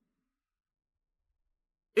fight.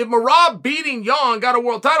 If Merab beating Yan got a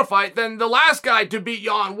world title fight, then the last guy to beat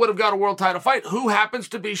Yan would have got a world title fight, who happens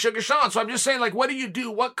to be Sugar Sean. So I'm just saying, like, what do you do?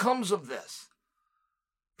 What comes of this?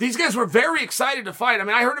 These guys were very excited to fight. I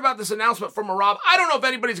mean, I heard about this announcement from Merab. I don't know if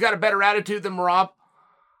anybody's got a better attitude than Merab.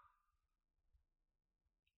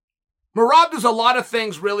 Merab does a lot of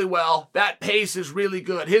things really well. That pace is really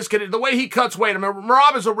good. The way he cuts weight, I mean,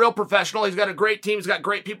 Merab is a real professional. He's got a great team. He's got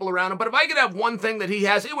great people around him. But if I could have one thing that he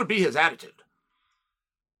has, it would be his attitude.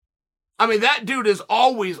 I mean, that dude is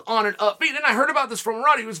always on an upbeat. And I heard about this from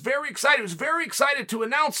Rod. He was very excited. He was very excited to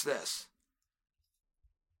announce this.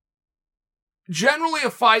 Generally,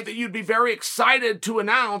 a fight that you'd be very excited to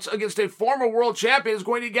announce against a former world champion is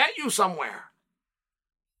going to get you somewhere.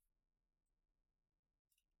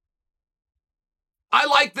 I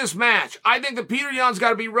like this match. I think that Peter Yan's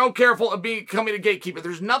got to be real careful of becoming a gatekeeper.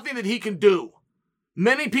 There's nothing that he can do.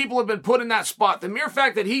 Many people have been put in that spot. The mere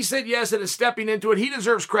fact that he said yes and is stepping into it, he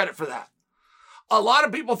deserves credit for that. A lot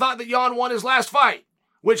of people thought that Yan won his last fight,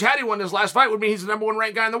 which had he won his last fight would mean he's the number one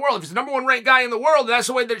ranked guy in the world. If he's the number one ranked guy in the world, and that's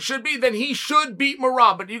the way that it should be, then he should beat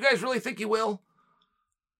Merab. But do you guys really think he will?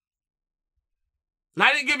 And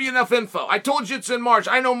I didn't give you enough info. I told you it's in March.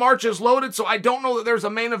 I know March is loaded, so I don't know that there's a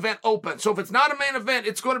main event open. So if it's not a main event,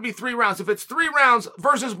 it's going to be 3 rounds. If it's 3 rounds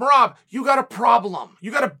versus Merab, you got a problem.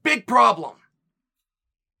 You got a big problem.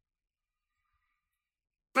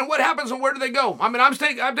 And what happens and where do they go? I mean, I'm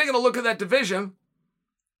taking a look at that division.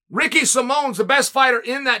 Ricky Simone's the best fighter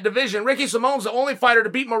in that division. Ricky Simone's the only fighter to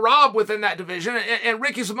beat Merab within that division, and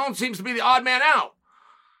Ricky Simone seems to be the odd man out.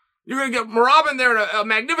 You're going to get Merab in there in a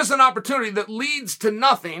magnificent opportunity that leads to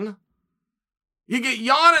nothing. You get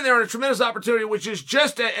Yan in there in a tremendous opportunity, which is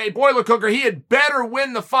just a boiler cooker. He had better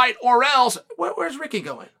win the fight or else. Where's Ricky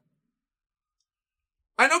going?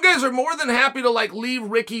 I know guys are more than happy to leave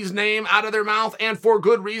Ricky's name out of their mouth, and for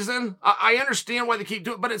good reason. I understand why they keep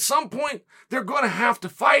doing it, but at some point, they're going to have to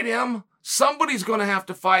fight him. Somebody's going to have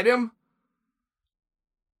to fight him.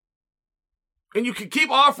 And you can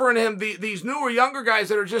keep offering him these newer, younger guys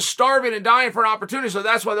that are just starving and dying for an opportunity, so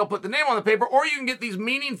that's why they'll put the name on the paper. Or you can get these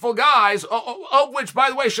meaningful guys, of which,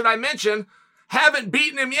 by the way, should I mention, haven't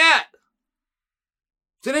beaten him yet.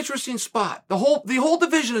 It's an interesting spot. The whole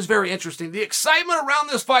division is very interesting. The excitement around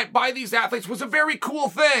this fight by these athletes was a very cool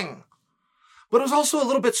thing. But it was also a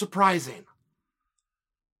little bit surprising.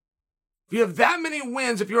 If you have that many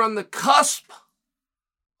wins, if you're on the cusp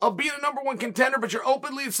of being a number one contender, but you're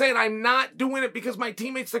openly saying, I'm not doing it because my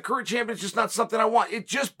teammate's the current champion, it's just not something I want. It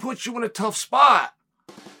just puts you in a tough spot.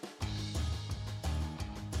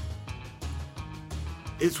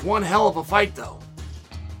 It's one hell of a fight, though.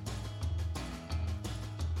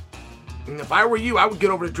 And if I were you, I would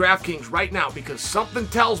get over to DraftKings right now because something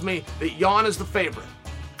tells me that Yan is the favorite.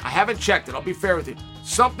 I haven't checked it. I'll be fair with you.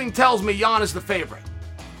 Something tells me Yan is the favorite.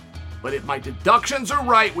 But if my deductions are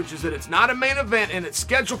right, which is that it's not a main event and it's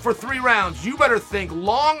scheduled for 3 rounds, you better think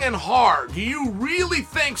long and hard. Do you really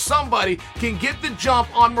think somebody can get the jump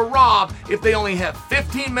on Merab if they only have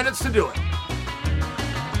 15 minutes to do it?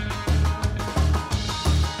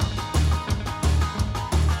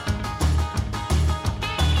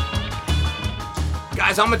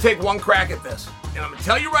 Guys, I'm going to take one crack at this. And I'm going to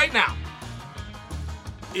tell you right now,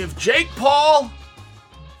 if Jake Paul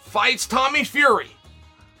fights Tommy Fury,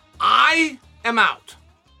 I am out.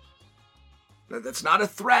 That's not a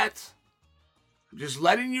threat. I'm just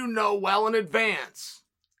letting you know well in advance.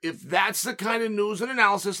 If that's the kind of news and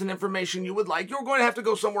analysis and information you would like, you're going to have to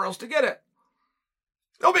go somewhere else to get it.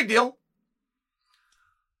 No big deal.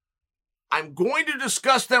 I'm going to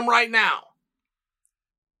discuss them right now.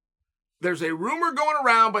 There's a rumor going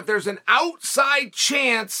around, but there's an outside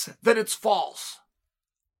chance that it's false.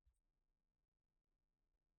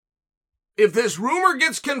 If this rumor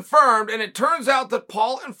gets confirmed and it turns out that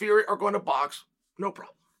Paul and Fury are going to box, no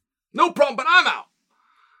problem. No problem, but I'm out.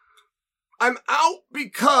 I'm out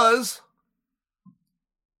because,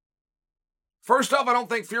 first off, I don't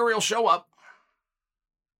think Fury will show up.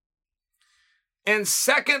 And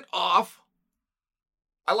second off,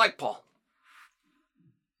 I like Paul.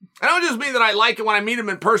 I don't just mean that I like it when I meet him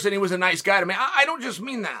in person. He was a nice guy to me. I don't just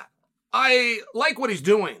mean that. I like what he's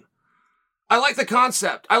doing. I like the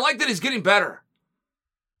concept. I like that he's getting better.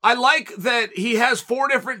 I like that he has 4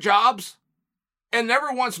 different jobs and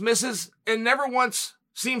never once misses and never once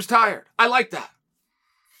seems tired. I like that.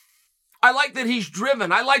 I like that he's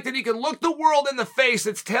driven. I like that he can look the world in the face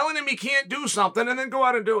that's telling him he can't do something and then go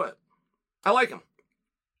out and do it. I like him.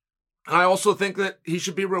 And I also think that he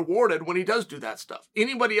should be rewarded when he does do that stuff.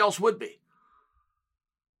 Anybody else would be.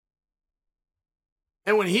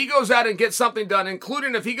 And when he goes out and gets something done,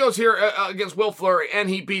 including if he goes here against Will Fleury and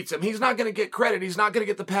he beats him, he's not going to get credit. He's not going to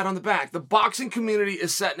get the pat on the back. The boxing community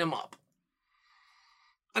is setting him up.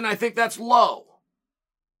 And I think that's low.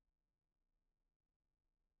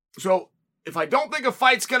 So if I don't think a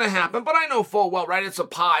fight's going to happen, but I know full well, right, it's a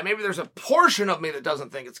pie. Maybe there's a portion of me that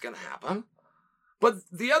doesn't think it's going to happen. But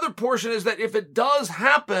the other portion is that if it does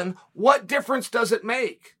happen, what difference does it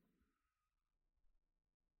make?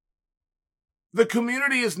 The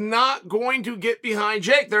community is not going to get behind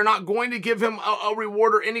Jake. They're not going to give him a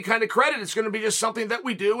reward or any kind of credit. It's going to be just something that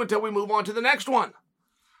we do until we move on to the next one.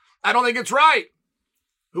 I don't think it's right.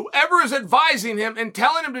 Whoever is advising him and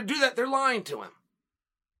telling him to do that, they're lying to him.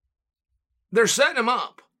 They're setting him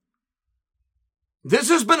up. This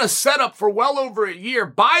has been a setup for well over a year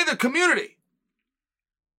by the community.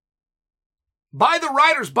 By the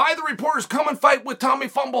writers, by the reporters, come and fight with Tommy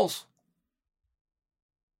Fumbles.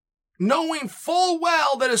 Knowing full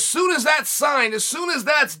well that as soon as that's signed, as soon as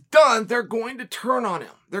that's done, they're going to turn on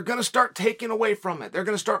him. They're going to start taking away from it. They're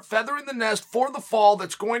going to start feathering the nest for the fall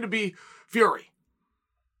that's going to be Fury.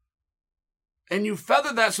 And you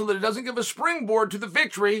feather that so that it doesn't give a springboard to the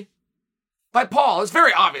victory by Paul. It's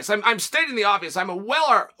very obvious. I'm stating the obvious. I'm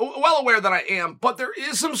well aware that I am, but there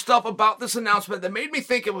is some stuff about this announcement that made me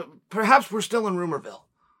think perhaps we're still in Rumorville.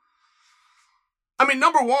 I mean,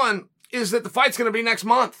 number one is that the fight's going to be next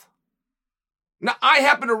month. Now, I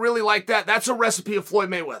happen to really like that. That's a recipe of Floyd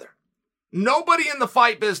Mayweather. Nobody in the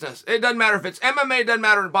fight business, it doesn't matter if it's MMA, it doesn't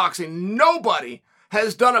matter in boxing, nobody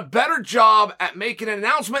has done a better job at making an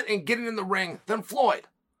announcement and getting in the ring than Floyd.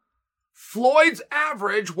 Floyd's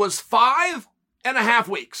average was 5.5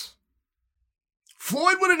 weeks.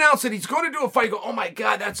 Floyd would announce that he's going to do a fight. You go, oh my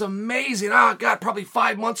God, that's amazing. Oh God, probably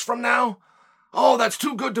 5 months from now. Oh, that's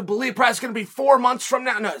too good to believe. Probably it's going to be 4 months from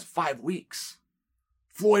now. No, it's 5 weeks.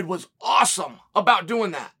 Floyd was awesome about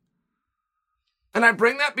doing that. And I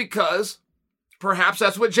bring that because perhaps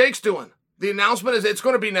that's what Jake's doing. The announcement is it's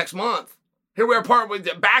going to be next month. Here we are part with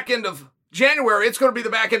the back end of January. It's going to be the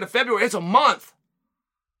back end of February. It's a month.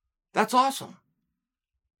 That's awesome.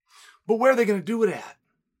 But where are they going to do it at?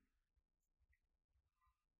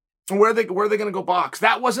 And where are they going to go box?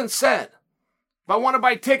 That wasn't said. If I want to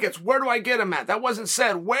buy tickets, where do I get them at? That wasn't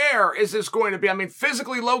said. Where is this going to be? I mean,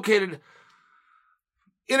 physically located.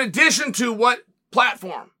 In addition to what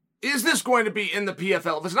platform? Is this going to be in the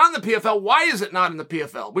PFL? If it's not in the PFL, why is it not in the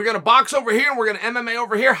PFL? We're going to box over here and we're going to MMA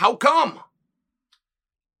over here. How come?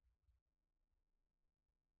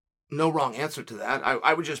 No wrong answer to that.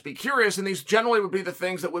 I would just be curious, and these generally would be the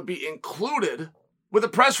things that would be included with a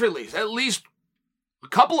press release. At least a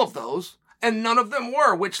couple of those, and none of them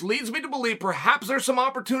were, which leads me to believe perhaps there's some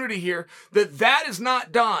opportunity here that is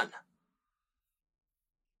not done.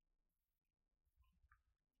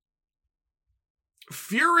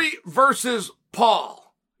 Fury versus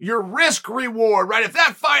Paul. Your risk reward, right? If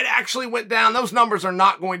that fight actually went down, those numbers are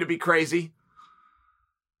not going to be crazy.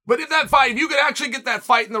 But if you could actually get that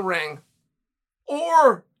fight in the ring,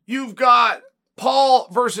 or you've got Paul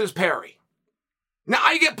versus Perry. Now,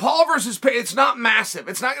 I get Paul versus Perry. It's not massive.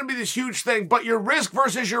 It's not going to be this huge thing, but your risk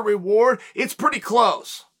versus your reward, it's pretty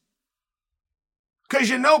close. Because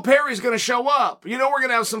you know Perry's going to show up. You know we're going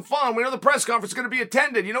to have some fun. We know the press conference is going to be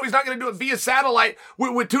attended. You know he's not going to do it via satellite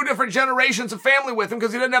with two different generations of family with him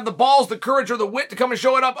because he doesn't have the balls, the courage, or the wit to come and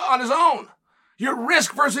show it up on his own. Your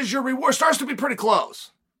risk versus your reward starts to be pretty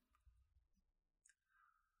close.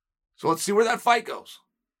 So let's see where that fight goes.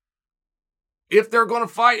 If they're going to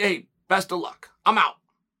fight, hey, best of luck. I'm out.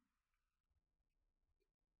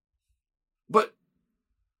 But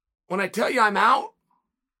when I tell you I'm out,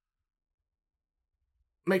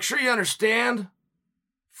 make sure you understand,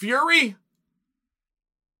 Fury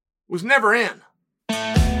was never in.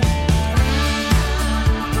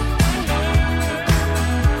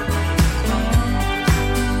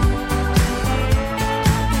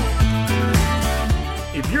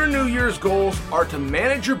 If your New Year's goals are to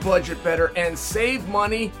manage your budget better and save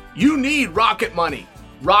money, you need Rocket Money.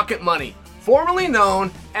 Rocket Money, formerly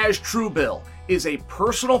known as Truebill, is a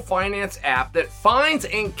personal finance app that finds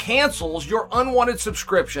and cancels your unwanted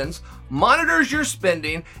subscriptions, monitors your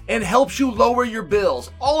spending, and helps you lower your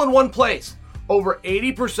bills all in one place. Over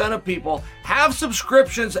 80% of people have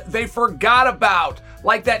subscriptions they forgot about,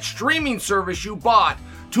 like that streaming service you bought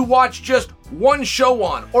to watch just one show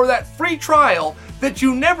on, or that free trial that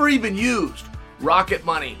you never even used. Rocket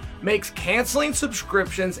Money makes canceling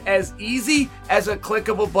subscriptions as easy as a click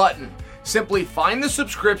of a button. Simply find the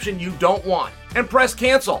subscription you don't want and press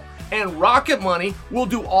cancel, and Rocket Money will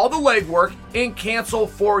do all the legwork and cancel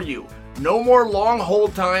for you. No more long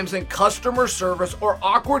hold times and customer service or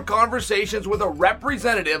awkward conversations with a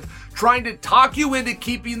representative trying to talk you into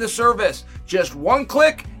keeping the service. Just one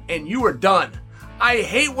click and you are done. I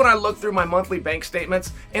hate when I look through my monthly bank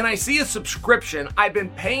statements and I see a subscription I've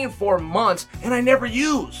been paying for months and I never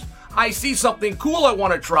use. I see something cool I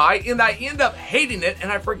want to try and I end up hating it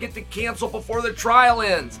and I forget to cancel before the trial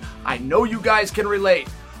ends. I know you guys can relate.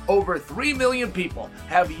 Over 3 million people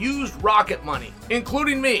have used Rocket Money,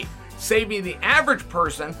 including me, saving the average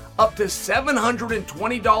person up to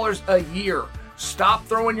 $720 a year. Stop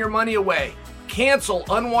throwing your money away. Cancel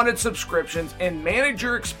unwanted subscriptions and manage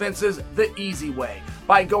your expenses the easy way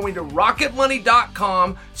by going to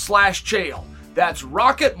rocketmoney.com/Chael. That's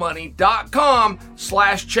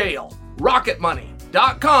rocketmoney.com/Chael.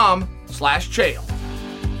 rocketmoney.com/Chael.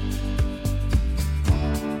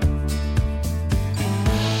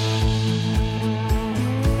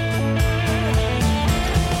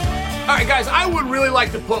 All right, guys, I would really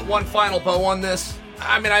like to put one final bow on this.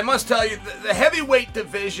 I mean, I must tell you, the heavyweight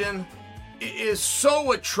division is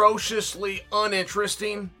so atrociously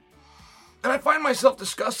uninteresting, and I find myself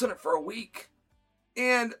discussing it for a week.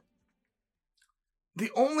 And the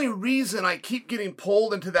only reason I keep getting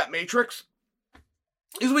pulled into that matrix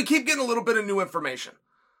is we keep getting a little bit of new information.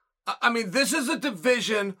 I mean, this is a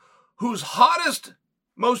division whose hottest,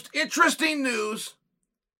 most interesting news,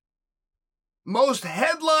 most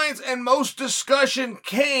headlines, and most discussion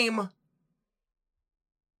came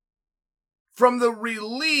from the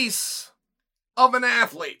release of an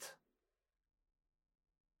athlete.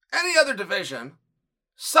 Any other division,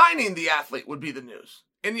 signing the athlete would be the news.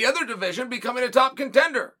 In the other division, becoming a top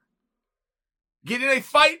contender. Getting a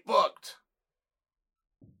fight booked.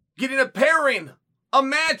 Getting a pairing, a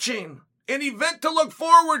matching, an event to look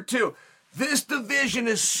forward to. This division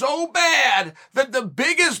is so bad that the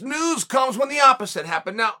biggest news comes when the opposite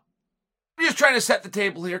happened. Now, I'm just trying to set the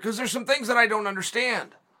table here because there's some things that I don't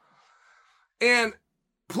understand. And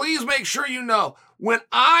please make sure you know, when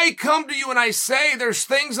I come to you and I say there's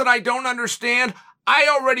things that I don't understand, I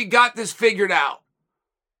already got this figured out.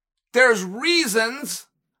 There's reasons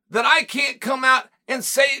that I can't come out and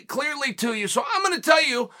say it clearly to you. So I'm going to tell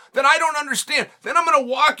you that I don't understand. Then I'm going to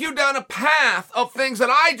walk you down a path of things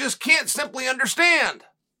that I just can't simply understand,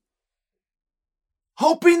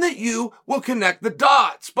 hoping that you will connect the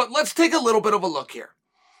dots. But let's take a little bit of a look here.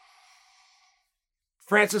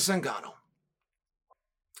 Francis Ngannou.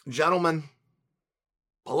 Gentleman,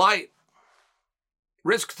 polite,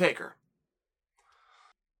 risk taker.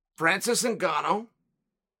 Francis Ngannou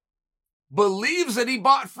believes that he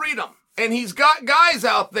bought freedom. And he's got guys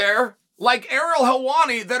out there like Ariel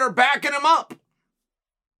Helwani that are backing him up.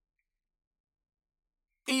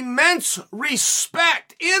 Immense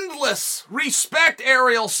respect, endless respect,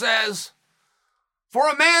 Ariel says, for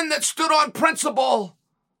a man that stood on principle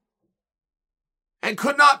and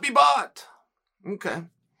could not be bought. Okay.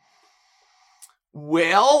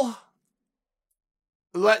 Well,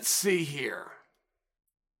 let's see here.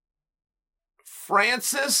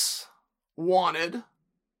 Francis wanted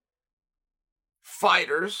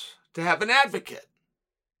fighters to have an advocate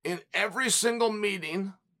in every single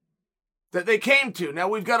meeting that they came to. Now,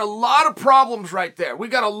 we've got a lot of problems right there.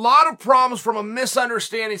 We've got a lot of problems from a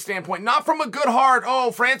misunderstanding standpoint, not from a good heart.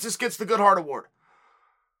 Oh, Francis gets the good heart award.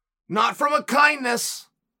 Not from a kindness.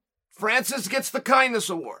 Francis gets the kindness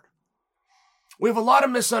award. We have a lot of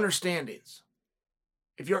misunderstandings.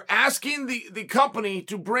 If you're asking the company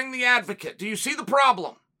to bring the advocate, do you see the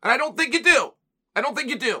problem? And I don't think you do. I don't think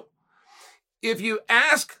you do. If you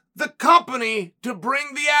ask the company to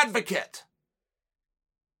bring the advocate,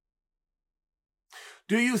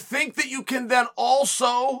 do you think that you can then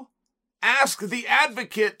also ask the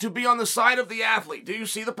advocate to be on the side of the athlete? Do you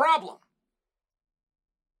see the problem?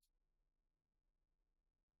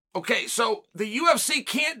 Okay, so the UFC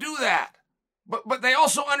can't do that. But they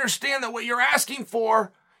also understand that what you're asking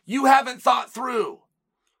for, you haven't thought through.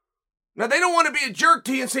 Now, they don't want to be a jerk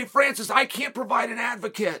to you and say, Francis, I can't provide an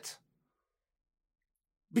advocate,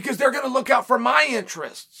 because they're going to look out for my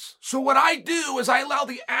interests. So what I do is I allow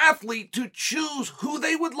the athlete to choose who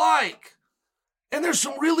they would like. And there's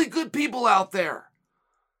some really good people out there.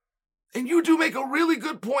 And you do make a really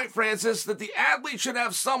good point, Francis, that the athlete should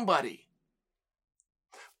have somebody.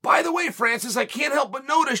 By the way, Francis, I can't help but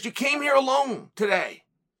notice you came here alone today.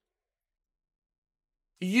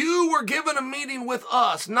 You were given a meeting with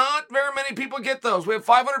us. Not very many people get those. We have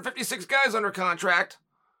 556 guys under contract.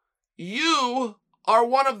 You are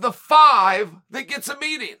one of the 5 that gets a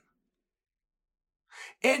meeting.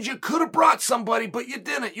 And you could have brought somebody, but you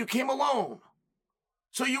didn't. You came alone.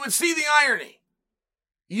 So you would see the irony.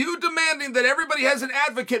 You demanding that everybody has an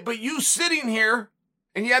advocate, but you sitting here,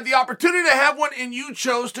 and you had the opportunity to have one, and you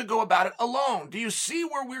chose to go about it alone. Do you see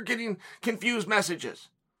where we're getting confused messages?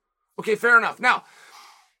 Okay, fair enough. Now,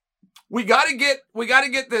 we got to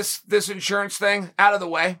get this insurance thing out of the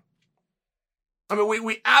way. I mean,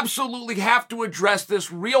 we absolutely have to address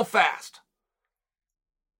this real fast.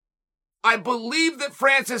 I believe that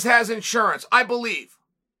Francis has insurance. I believe.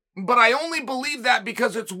 But I only believe that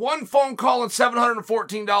because it's one phone call and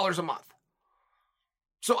 $714 a month.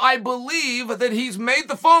 So I believe that he's made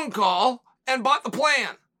the phone call and bought the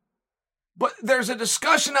plan. But there's a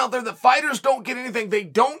discussion out there that fighters don't get anything. They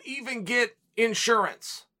don't even get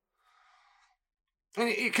insurance. And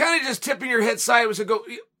you kind of just tipping your head sideways and go,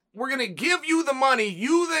 we're going to give you the money.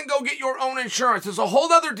 You then go get your own insurance. It's a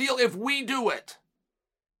whole other deal if we do it.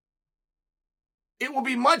 It will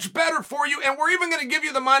be much better for you, and we're even going to give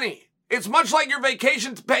you the money. It's much like your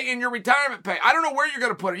vacation pay and your retirement pay. I don't know where you're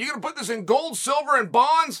going to put it. You're going to put this in gold, silver, and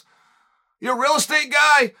bonds? You're a real estate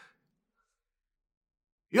guy?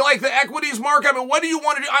 You like the equities market? I mean, what do you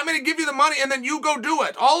want to do? I'm going to give you the money, and then you go do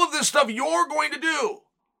it. All of this stuff you're going to do.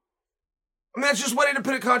 I mean, that's just what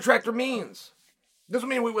independent contractor means. Doesn't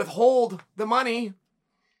mean we withhold the money.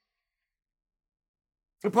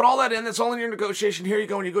 We put all that in. That's all in your negotiation. Here you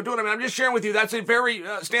go, and you go do it. I mean, I'm just sharing with you. That's a very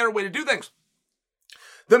standard way to do things.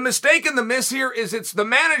 The mistake and the miss here is it's the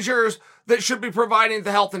managers that should be providing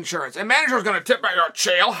the health insurance. And managers going to tip back,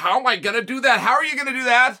 Chael, how am I going to do that? How are you going to do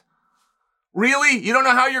that? Really? You don't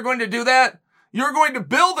know how you're going to do that? You're going to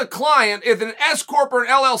bill the client if an S Corp or an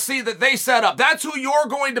LLC that they set up. That's who you're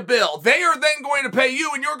going to bill. They are then going to pay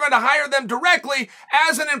you, and you're going to hire them directly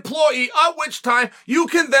as an employee, at which time you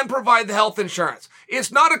can then provide the health insurance.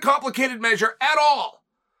 It's not a complicated measure at all.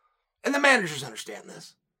 And the managers understand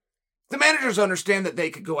this. The managers understand that they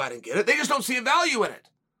could go out and get it. They just don't see a value in it.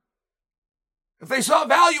 If they saw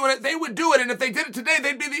value in it, they would do it. And if they did it today,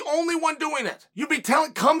 they'd be the only one doing it. You'd be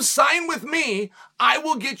telling, come sign with me. I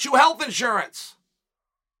will get you health insurance.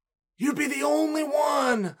 You'd be the only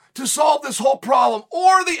one to solve this whole problem.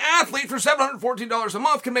 Or the athlete for $714 a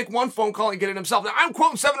month can make one phone call and get it himself. Now, I'm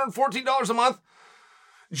quoting $714 a month.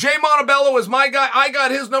 Jay Montebello is my guy. I got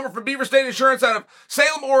his number from Beaver State Insurance out of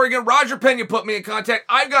Salem, Oregon. Roger Pena put me in contact.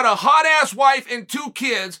 I've got a hot-ass wife and 2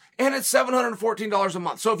 kids, and it's $714 a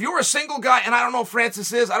month. So if you're a single guy, and I don't know if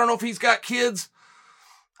Francis is, I don't know if he's got kids,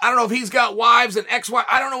 I don't know if he's got wives and ex-wives,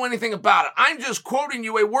 I don't know anything about it. I'm just quoting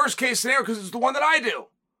you a worst-case scenario because it's the one that I do.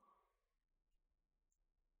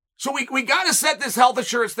 So we got to set this health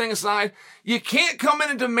insurance thing aside. You can't come in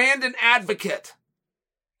and demand an advocate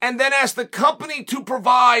and then ask the company to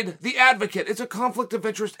provide the advocate. It's a conflict of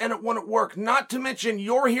interest and it wouldn't work. Not to mention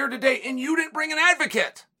you're here today and you didn't bring an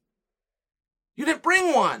advocate. You didn't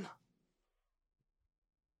bring one.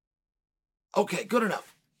 Okay, good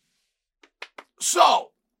enough. So,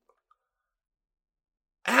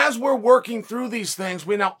 as we're working through these things,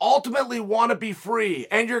 we now ultimately want to be free.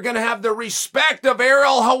 And you're going to have the respect of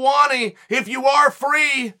Ariel Helwani if you are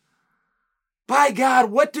free. By God,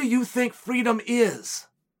 what do you think freedom is?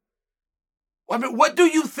 I mean, what do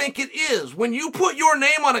you think it is? When you put your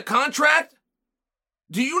name on a contract,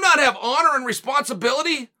 do you not have honor and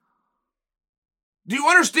responsibility? Do you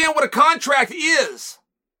understand what a contract is?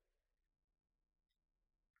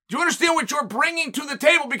 Do you understand what you're bringing to the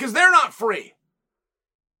table? Because they're not free.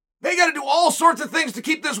 They got to do all sorts of things to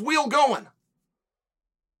keep this wheel going.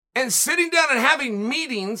 And sitting down and having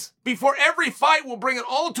meetings before every fight will bring it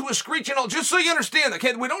all to a screeching halt. Just so you understand that,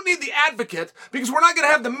 okay? We don't need the advocate because we're not going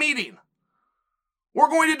to have the meeting. We're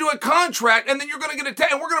going to do a contract, and then you're going to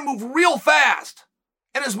get and we're going to move real fast.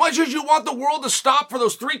 And as much as you want the world to stop for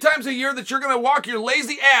those 3 times a year that you're going to walk your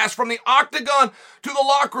lazy ass from the octagon to the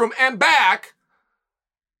locker room and back,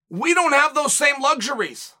 we don't have those same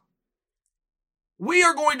luxuries. We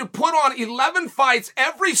are going to put on 11 fights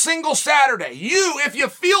every single Saturday. You, if you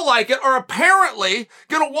feel like it, are apparently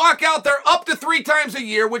going to walk out there up to 3 times a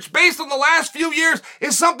year, which based on the last few years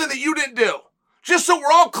is something that you didn't do. Just so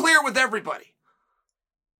we're all clear with everybody.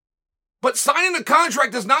 But signing a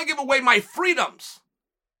contract does not give away my freedoms.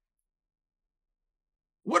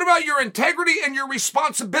 What about your integrity and your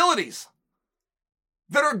responsibilities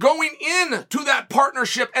that are going into that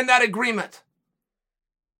partnership and that agreement?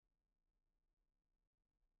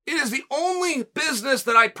 It is the only business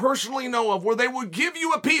that I personally know of where they will give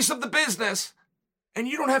you a piece of the business and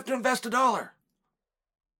you don't have to invest $1.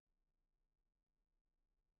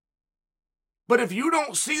 But if you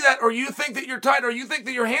don't see that, or you think that you're tight, or you think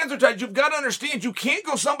that your hands are tied, you've got to understand you can't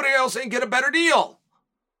go somebody else and get a better deal.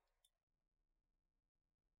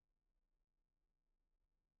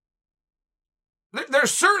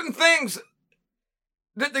 There's certain things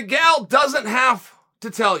that the gal doesn't have to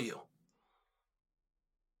tell you.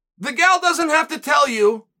 The gal doesn't have to tell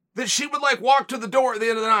you that she would walk to the door at the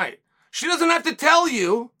end of the night. She doesn't have to tell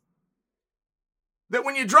you that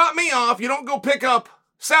when you drop me off, you don't go pick up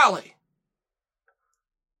Sally.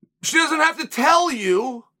 She doesn't have to tell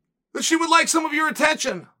you that she would like some of your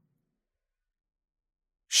attention.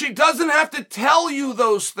 She doesn't have to tell you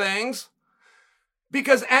those things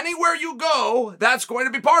because anywhere you go, that's going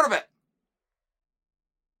to be part of it.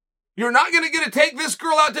 You're not going to get to take this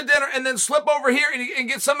girl out to dinner and then slip over here and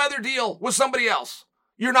get some other deal with somebody else.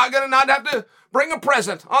 You're not going to not have to bring a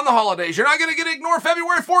present on the holidays. You're not going to get ignored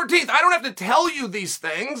February 14th. I don't have to tell you these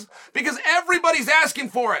things because everybody's asking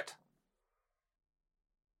for it.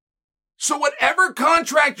 So whatever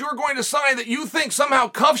contract you're going to sign that you think somehow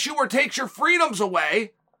cuffs you or takes your freedoms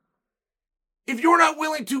away, if you're not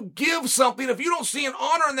willing to give something, if you don't see an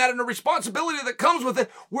honor in that and a responsibility that comes with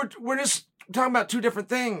it, we're just talking about two different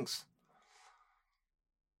things.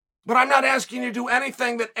 But I'm not asking you to do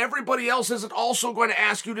anything that everybody else isn't also going to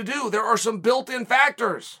ask you to do. There are some built-in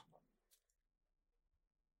factors.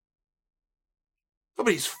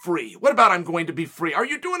 Nobody's free. What about I'm going to be free? Are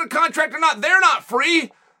you doing a contract or not? They're not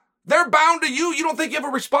free. They're bound to you. You don't think you have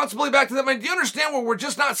a responsibility back to them? I mean, do you understand where we're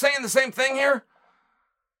just not saying the same thing here?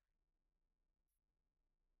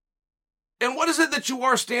 And what is it that you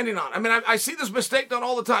are standing on? I mean, I see this mistake done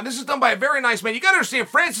all the time. This is done by a very nice man. You got to understand,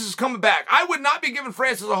 Francis is coming back. I would not be giving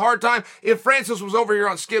Francis a hard time if Francis was over here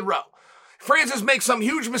on Skid Row. Francis makes some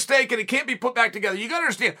huge mistake and it can't be put back together. You got to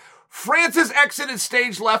understand, Francis exited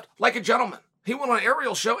stage left like a gentleman. He went on an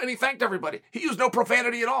aerial show and he thanked everybody. He used no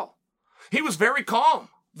profanity at all. He was very calm,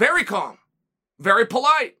 very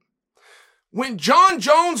polite. When John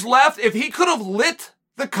Jones left, if he could have lit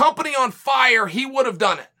the company on fire, he would have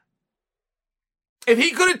done it. If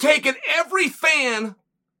he could have taken every fan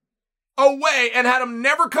away and had him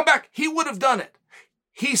never come back, he would have done it.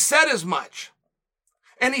 He said as much.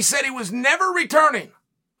 And he said he was never returning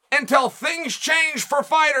until things changed for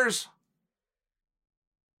fighters.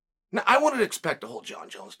 Now, I wouldn't expect to hold John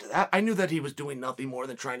Jones to that. I knew that he was doing nothing more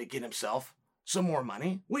than trying to get himself some more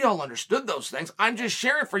money. We all understood those things. I'm just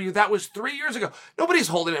sharing for you that was 3 years ago. Nobody's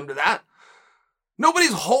holding him to that.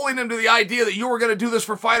 Nobody's holding him to the idea that you were going to do this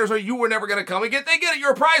for fighters or you were never going to come. They get it.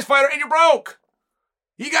 You're a prize fighter and you're broke.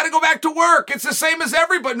 You got to go back to work. It's the same as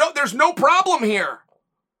everybody. No, there's no problem here.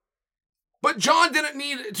 But John didn't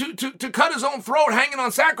need to cut his own throat hanging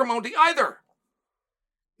on sacrimony either.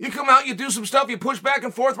 You come out, you do some stuff, you push back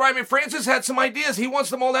and forth. Right? I mean, Francis had some ideas. He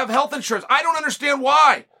wants them all to have health insurance. I don't understand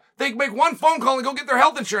why. They make one phone call and go get their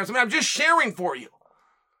health insurance. I mean, I'm just sharing for you.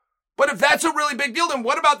 But if that's a really big deal, then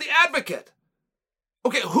what about the advocate?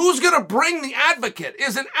 Okay, who's going to bring the advocate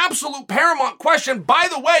is an absolute paramount question. By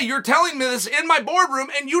the way, you're telling me this in my boardroom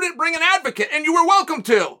and you didn't bring an advocate and you were welcome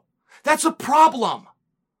to. That's a problem.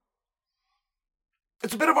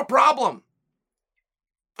 It's a bit of a problem.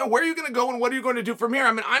 Now, where are you going to go and what are you going to do from here?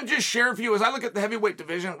 I mean, I'm just sharing for you as I look at the heavyweight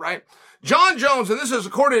division, right? John Jones, and this is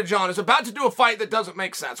according to John, is about to do a fight that doesn't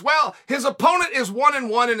make sense. Well, his opponent is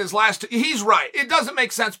 1-1 in his last two. He's right. It doesn't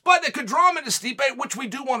make sense, but it could draw him into Stipe, which we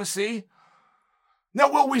do want to see. Now,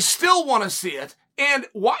 will we still want to see it? And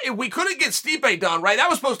why we couldn't get Stipe done, right? That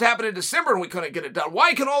was supposed to happen in December and we couldn't get it done.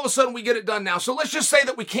 Why can all of a sudden we get it done now? So let's just say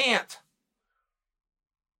that we can't.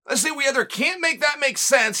 Let's say we either can't make that make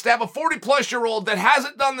sense to have a 40-plus-year-old that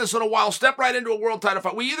hasn't done this in a while step right into a world title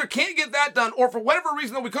fight. We either can't get that done or for whatever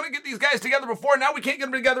reason that we couldn't get these guys together before, now we can't get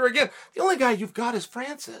them together again. The only guy you've got is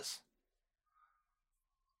Francis.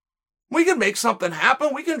 We can make something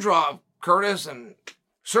happen. We can draw Curtis and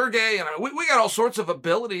Sergey, and we got all sorts of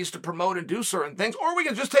abilities to promote and do certain things, or we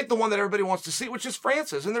can just take the one that everybody wants to see, which is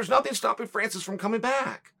Francis, and there's nothing stopping Francis from coming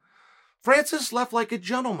back. Francis left like a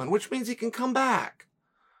gentleman, which means he can come back.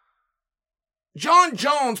 John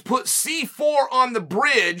Jones put C4 on the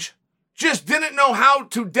bridge, just didn't know how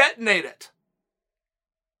to detonate it.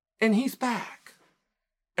 And he's back.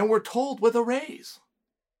 And we're told with a raise.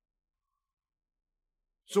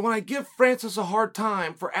 So when I give Francis a hard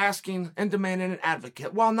time for asking and demanding an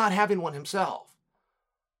advocate while not having one himself,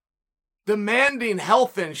 demanding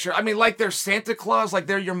health insurance, I mean, like they're Santa Claus, like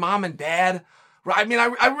they're your mom and dad. I mean,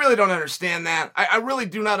 I really don't understand that. I really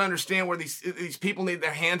do not understand where these people need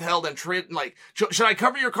their handheld and treat. Like, should I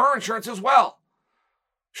cover your car insurance as well?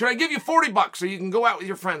 Should I give you $40 so you can go out with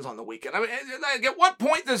your friends on the weekend? I mean, at what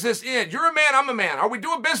point does this end? You're a man, I'm a man. Are we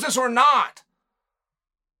doing business or not?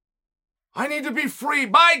 I need to be free.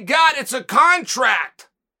 By God, it's a contract.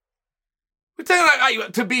 We're telling you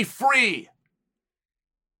to be free.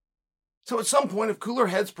 So at some point, if cooler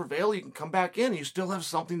heads prevail, you can come back in and you still have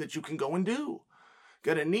something that you can go and do.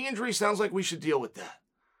 Got a knee injury? Sounds like we should deal with that.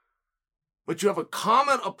 But you have a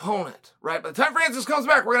common opponent, right? By the time Francis comes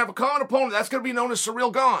back, we're going to have a common opponent. That's going to be known as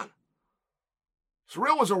Surreal Gone.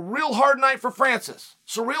 Surreal was a real hard night for Francis.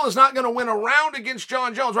 Surreal is not going to win a round against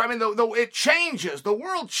John Jones, right? I mean, though it changes. The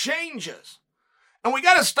world changes. And we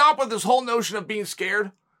got to stop with this whole notion of being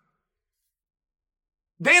scared.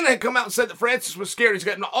 Dana had come out and said that Francis was scared. He's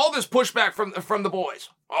getting all this pushback from the boys.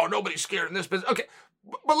 Oh, nobody's scared in this business. Okay,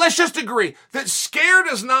 but let's just agree that scared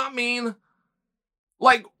does not mean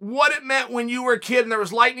like what it meant when you were a kid and there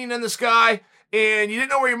was lightning in the sky and you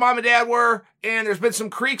didn't know where your mom and dad were, and there's been some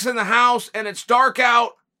creaks in the house, and it's dark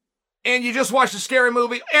out, and you just watched a scary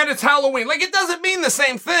movie, and it's Halloween. Like, it doesn't mean the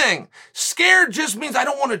same thing. Scared just means I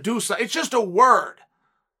don't want to do something. It's just a word.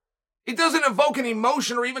 It doesn't evoke an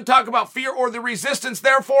emotion or even talk about fear or the resistance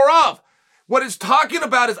therefore of. What it's talking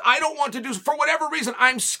about is I don't want to do, for whatever reason,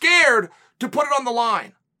 I'm scared to put it on the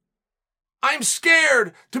line. I'm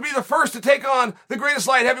scared to be the first to take on the greatest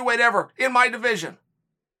light heavyweight ever in my division.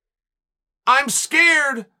 I'm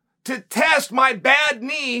scared to test my bad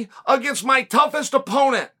knee against my toughest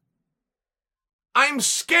opponent. I'm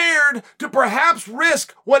scared to perhaps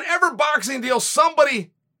risk whatever boxing deal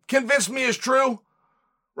somebody convinced me is true,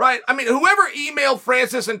 right? I mean, whoever emailed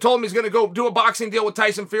Francis and told him he's going to go do a boxing deal with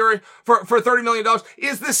Tyson Fury for $30 million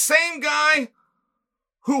is the same guy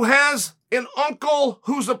who has an uncle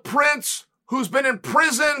who's a prince who's been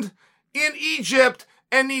imprisoned in Egypt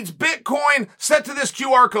and needs Bitcoin set to this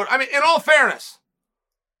QR code. I mean, in all fairness.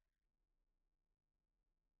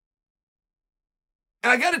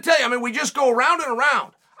 And I got to tell you, I mean, we just go around and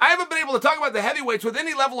around. I haven't been able to talk about the heavyweights with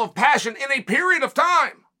any level of passion in a period of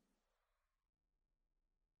time.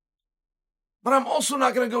 But I'm also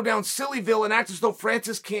not going to go down Sillyville and act as though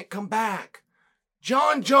Francis can't come back.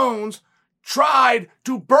 John Jones tried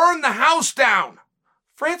to burn the house down.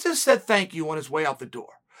 Francis said thank you on his way out the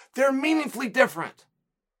door. They're meaningfully different.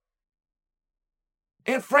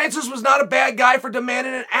 And Francis was not a bad guy for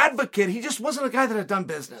demanding an advocate. He just wasn't a guy that had done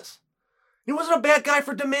business. He wasn't a bad guy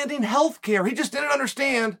for demanding health care. He just didn't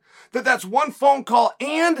understand that that's one phone call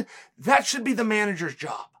and that should be the manager's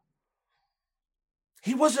job.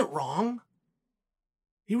 He wasn't wrong.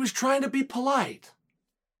 He was trying to be polite.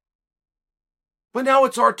 But now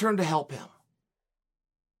it's our turn to help him.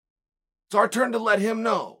 It's our turn to let him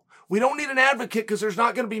know. We don't need an advocate because there's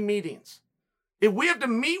not going to be meetings. If we have to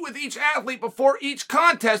meet with each athlete before each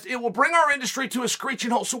contest, it will bring our industry to a screeching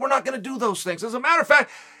halt. So we're not going to do those things. As a matter of fact,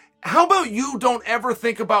 how about you don't ever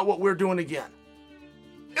think about what we're doing again?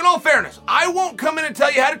 In all fairness, I won't come in and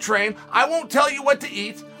tell you how to train. I won't tell you what to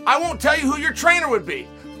eat. I won't tell you who your trainer would be.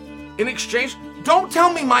 In exchange, don't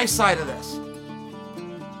tell me my side of this.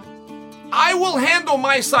 I will handle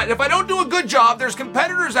my side. If I don't do a good job, there's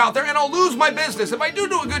competitors out there and I'll lose my business. If I do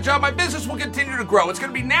a good job, my business will continue to grow. It's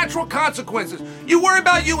going to be natural consequences. You worry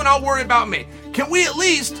about you and I'll worry about me. Can we at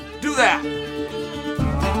least do that?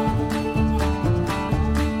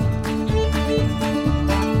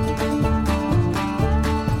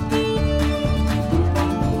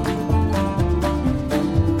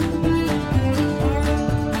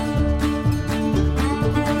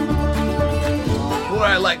 Boy,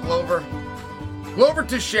 I like Glover. Glover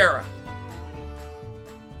Teixeira.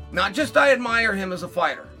 Not just I admire him as a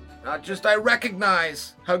fighter. Not just I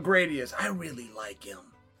recognize how great he is. I really like him.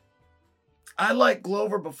 I liked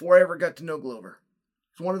Glover before I ever got to know Glover.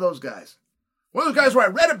 He's one of those guys. One of those guys where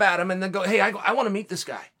I read about him and then go, hey, I want to meet this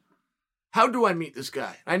guy. How do I meet this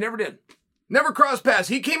guy? I never did. Never crossed paths.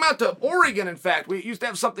 He came out to Oregon, in fact. We used to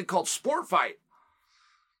have something called Sport Fight.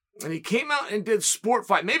 And he came out and did Sport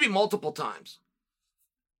Fight, maybe multiple times.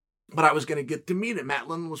 But I was going to get to meet him. Matt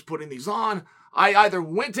Lindland was putting these on. I either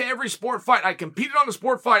went to every sport fight, I competed on the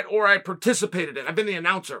sport fight, or I participated in it. I've been the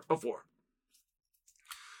announcer before.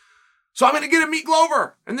 So I'm going to get to meet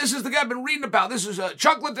Glover. And this is the guy I've been reading about. This is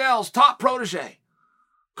Chuck Liddell's top protege.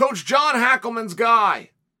 Coach John Hackelman's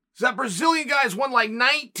guy. That Brazilian guy has won like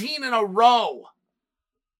 19 in a row.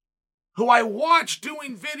 Who I watched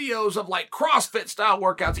doing videos of like CrossFit style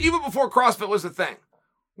workouts, even before CrossFit was a thing.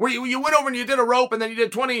 Where you went over and you did a rope and then you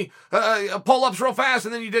did 20 pull-ups real fast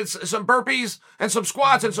and then you did some burpees and some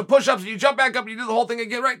squats and some push-ups and you jump back up and you do the whole thing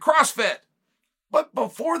again, right? CrossFit. But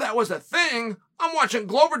before that was a thing, I'm watching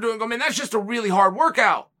Glover doing, man, that's just a really hard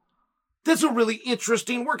workout. That's a really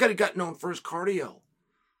interesting workout. He got known for his cardio.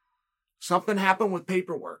 Something happened with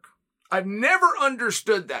paperwork. I've never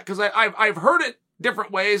understood that because I've heard it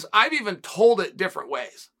different ways. I've even told it different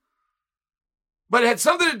ways. But it had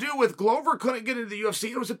something to do with Glover couldn't get into the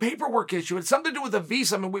UFC. It was a paperwork issue. It had something to do with a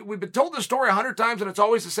visa. I mean, we've been told this story 100 times and it's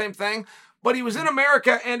always the same thing. But he was in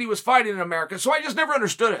America and he was fighting in America. So I just never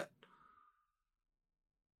understood it.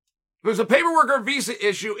 There's a paperwork or visa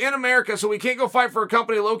issue in America, so we can't go fight for a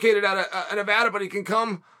company located out of Nevada, but he can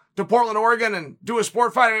come to Portland, Oregon and do a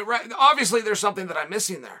sport fight. I mean, right, obviously, there's something that I'm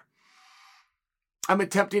missing there. I'm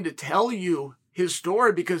attempting to tell you his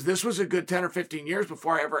story because this was a good 10 or 15 years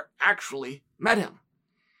before I ever actually met him.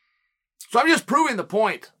 So I'm just proving the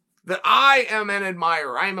point that I am an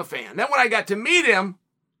admirer. I am a fan. Then when I got to meet him,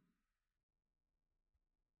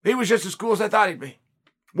 he was just as cool as I thought he'd be.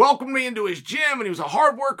 Welcomed me into his gym, and he was a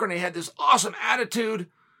hard worker, and he had this awesome attitude,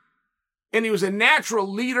 and he was a natural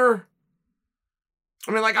leader.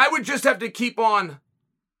 I mean, like, I would just have to keep on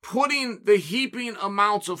putting the heaping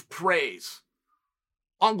amounts of praise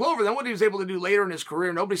on Glover than what he was able to do later in his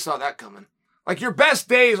career. Nobody saw that coming. Like, your best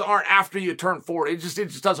days aren't after you turn 40. It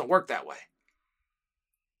just doesn't work that way.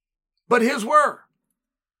 But his were.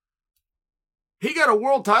 He got a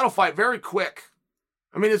world title fight very quick.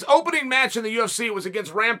 I mean, his opening match in the UFC was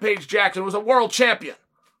against Rampage Jackson, who was a world champion,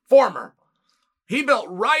 former. He built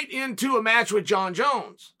right into a match with John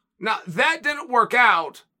Jones. Now, that didn't work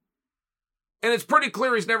out, and it's pretty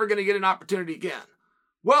clear he's never going to get an opportunity again.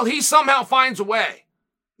 Well, he somehow finds a way.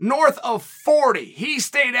 North of 40, he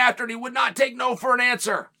stayed after it. He would not take no for an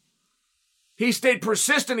answer. He stayed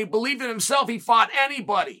persistent. He believed in himself. He fought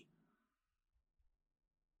anybody.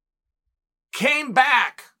 Came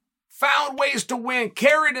back, found ways to win,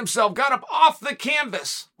 carried himself, got up off the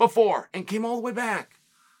canvas before, and came all the way back.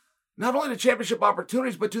 Not only to championship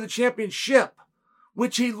opportunities, but to the championship,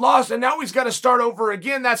 which he lost, and now he's got to start over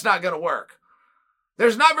again. That's not going to work.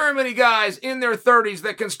 There's not very many guys in their 30s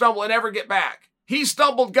that can stumble and ever get back. He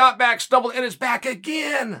stumbled, got back, stumbled, and is back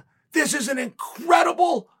again. This is an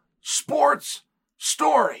incredible sports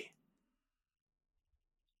story.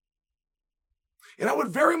 And I would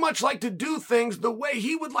very much like to do things the way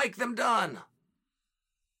he would like them done.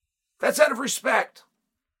 That's out of respect.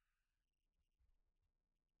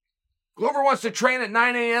 Glover wants to train at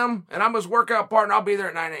 9 a.m., and I'm his workout partner. I'll be there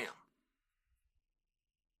at 9 a.m.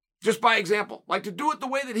 Just by example. Like to do it the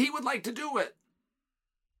way that he would like to do it.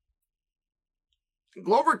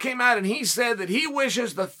 Glover came out and he said that he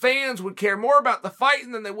wishes the fans would care more about the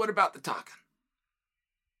fighting than they would about the talking.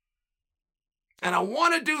 And I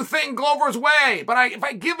want to do things Glover's way, but if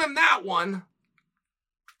I give him that one,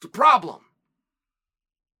 it's a problem.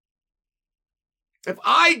 If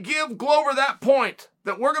I give Glover that point,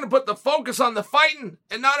 that we're going to put the focus on the fighting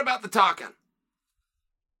and not about the talking.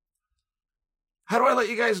 How do I let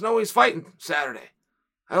you guys know he's fighting Saturday?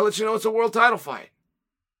 How do I let you know it's a world title fight?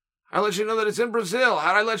 How do I let you know that it's in Brazil?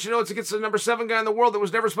 How do I let you know it's against the number 7 guy in the world that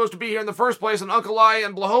was never supposed to be here in the first place, and Uncle I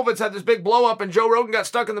and Blachowicz had this big blow up and Joe Rogan got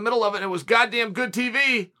stuck in the middle of it and it was goddamn good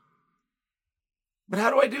TV? But how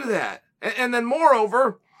do I do that? And then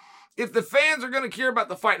moreover, if the fans are going to care about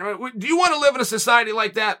the fight, do you want to live in a society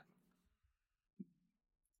like that?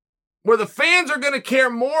 Where the fans are going to care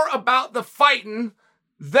more about the fighting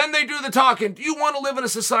than they do the talking. Do you want to live in a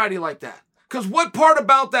society like that? Because what part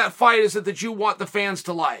about that fight is it that you want the fans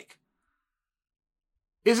to like?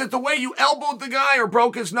 Is it the way you elbowed the guy or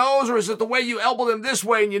broke his nose, or is it the way you elbowed him this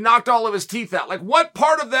way and you knocked all of his teeth out? Like, what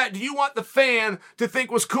part of that do you want the fan to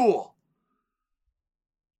think was cool?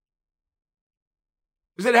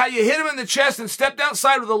 Is it how you hit him in the chest and stepped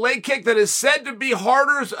outside with a leg kick that is said to be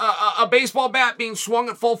harder as a baseball bat being swung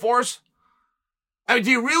at full force? I mean,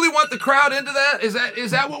 do you really want the crowd into that?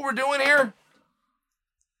 Is that what we're doing here?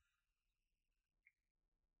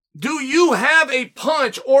 Do you have a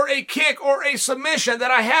punch or a kick or a submission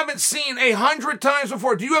that I haven't seen 100 times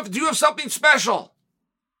before? Do you have something special?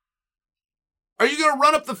 Are you going to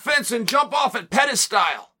run up the fence and jump off at Pettis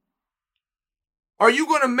style? Are you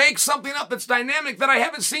going to make something up that's dynamic that I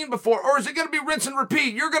haven't seen before? Or is it going to be rinse and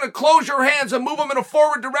repeat? You're going to close your hands and move them in a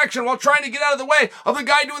forward direction while trying to get out of the way of the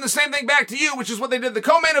guy doing the same thing back to you, which is what they did the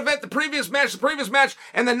co-main event, the previous match,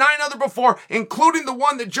 and the 9 other before, including the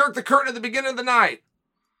one that jerked the curtain at the beginning of the night.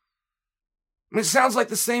 I mean, it sounds like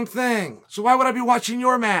the same thing. So why would I be watching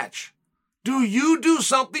your match? Do you do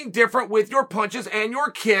something different with your punches and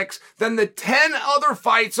your kicks than the 10 other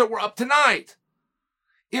fights that were up tonight?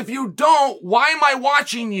 If you don't, why am I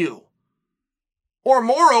watching you? Or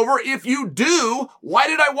moreover, if you do, why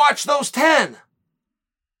did I watch those 10?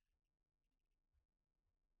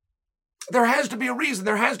 There has to be a reason.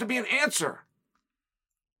 There has to be an answer.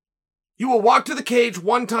 You will walk to the cage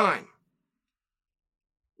one time.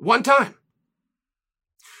 One time.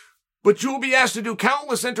 But you will be asked to do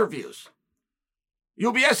countless interviews.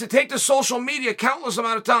 You'll be asked to take to social media countless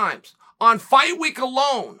amount of times. On fight week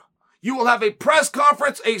alone, you will have a press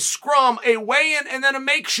conference, a scrum, a weigh-in, and then a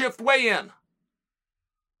makeshift weigh-in.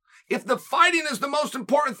 If the fighting is the most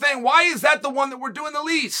important thing, why is that the one that we're doing the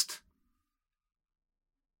least?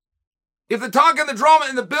 If the talk and the drama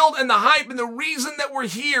and the build and the hype and the reason that we're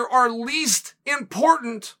here are least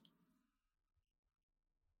important,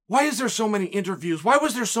 why is there so many interviews? Why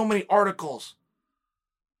was there so many articles?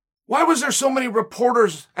 Why was there so many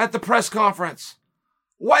reporters at the press conference?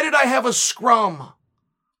 Why did I have a scrum?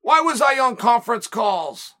 Why was I on conference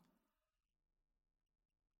calls?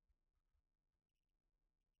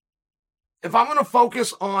 If I'm going to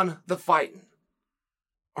focus on the fighting,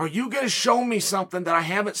 are you going to show me something that I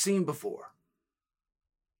haven't seen before?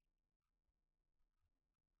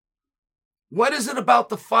 What is it about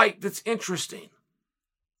the fight that's interesting?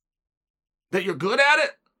 That you're good at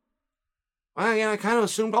it? Well, yeah, I kind of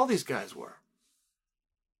assumed all these guys were.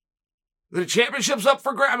 The championship's up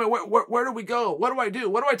for grabs. I mean, where do we go? What do I do?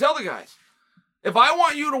 What do I tell the guys? If I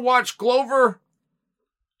want you to watch Glover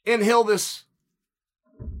and Hill this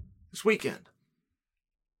weekend,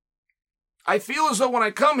 I feel as though when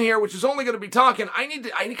I come here, which is only going to be talking,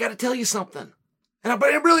 I got to tell you something. But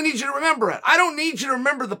I really need you to remember it. I don't need you to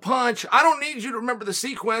remember the punch. I don't need you to remember the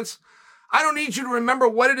sequence. I don't need you to remember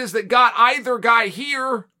what it is that got either guy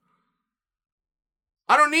here.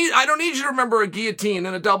 I don't need you to remember a guillotine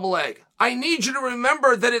and a double leg. I need you to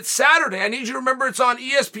remember that it's Saturday. I need you to remember it's on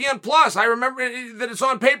ESPN Plus. I remember that it's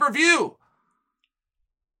on pay-per-view.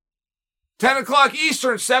 10 o'clock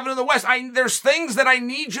Eastern, 7 in the West. There's things that I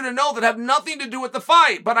need you to know that have nothing to do with the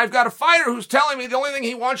fight. But I've got a fighter who's telling me the only thing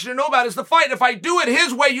he wants you to know about is the fight. If I do it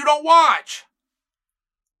his way, you don't watch.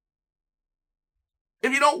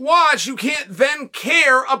 If you don't watch, you can't then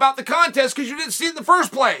care about the contest because you didn't see it in the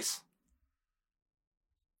first place.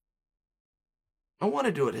 I want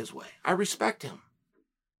to do it his way. I respect him.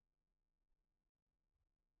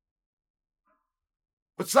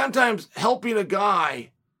 But sometimes helping a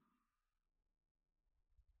guy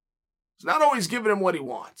is not always giving him what he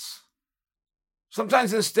wants.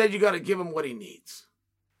 Sometimes instead you got to give him what he needs.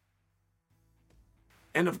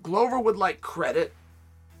 And if Glover would like credit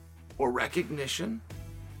or recognition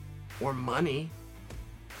or money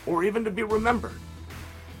or even to be remembered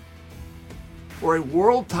for a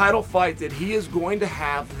world title fight that he is going to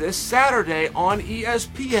have this Saturday on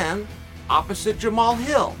ESPN opposite Jamal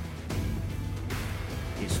Hill,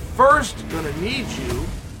 he's first going to need you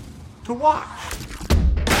to watch.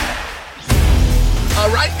 All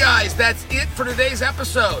right, guys, that's it for today's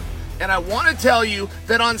episode. And I want to tell you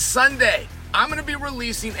that on Sunday, I'm going to be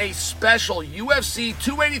releasing a special UFC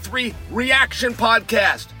 283 reaction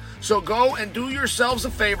podcast. So go and do yourselves a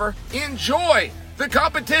favor, enjoy the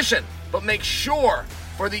competition, but make sure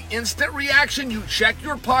for the instant reaction you check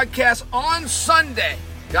your podcast on Sunday.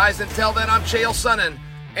 Guys, until then, I'm Chael Sonnen,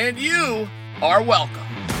 and you are welcome.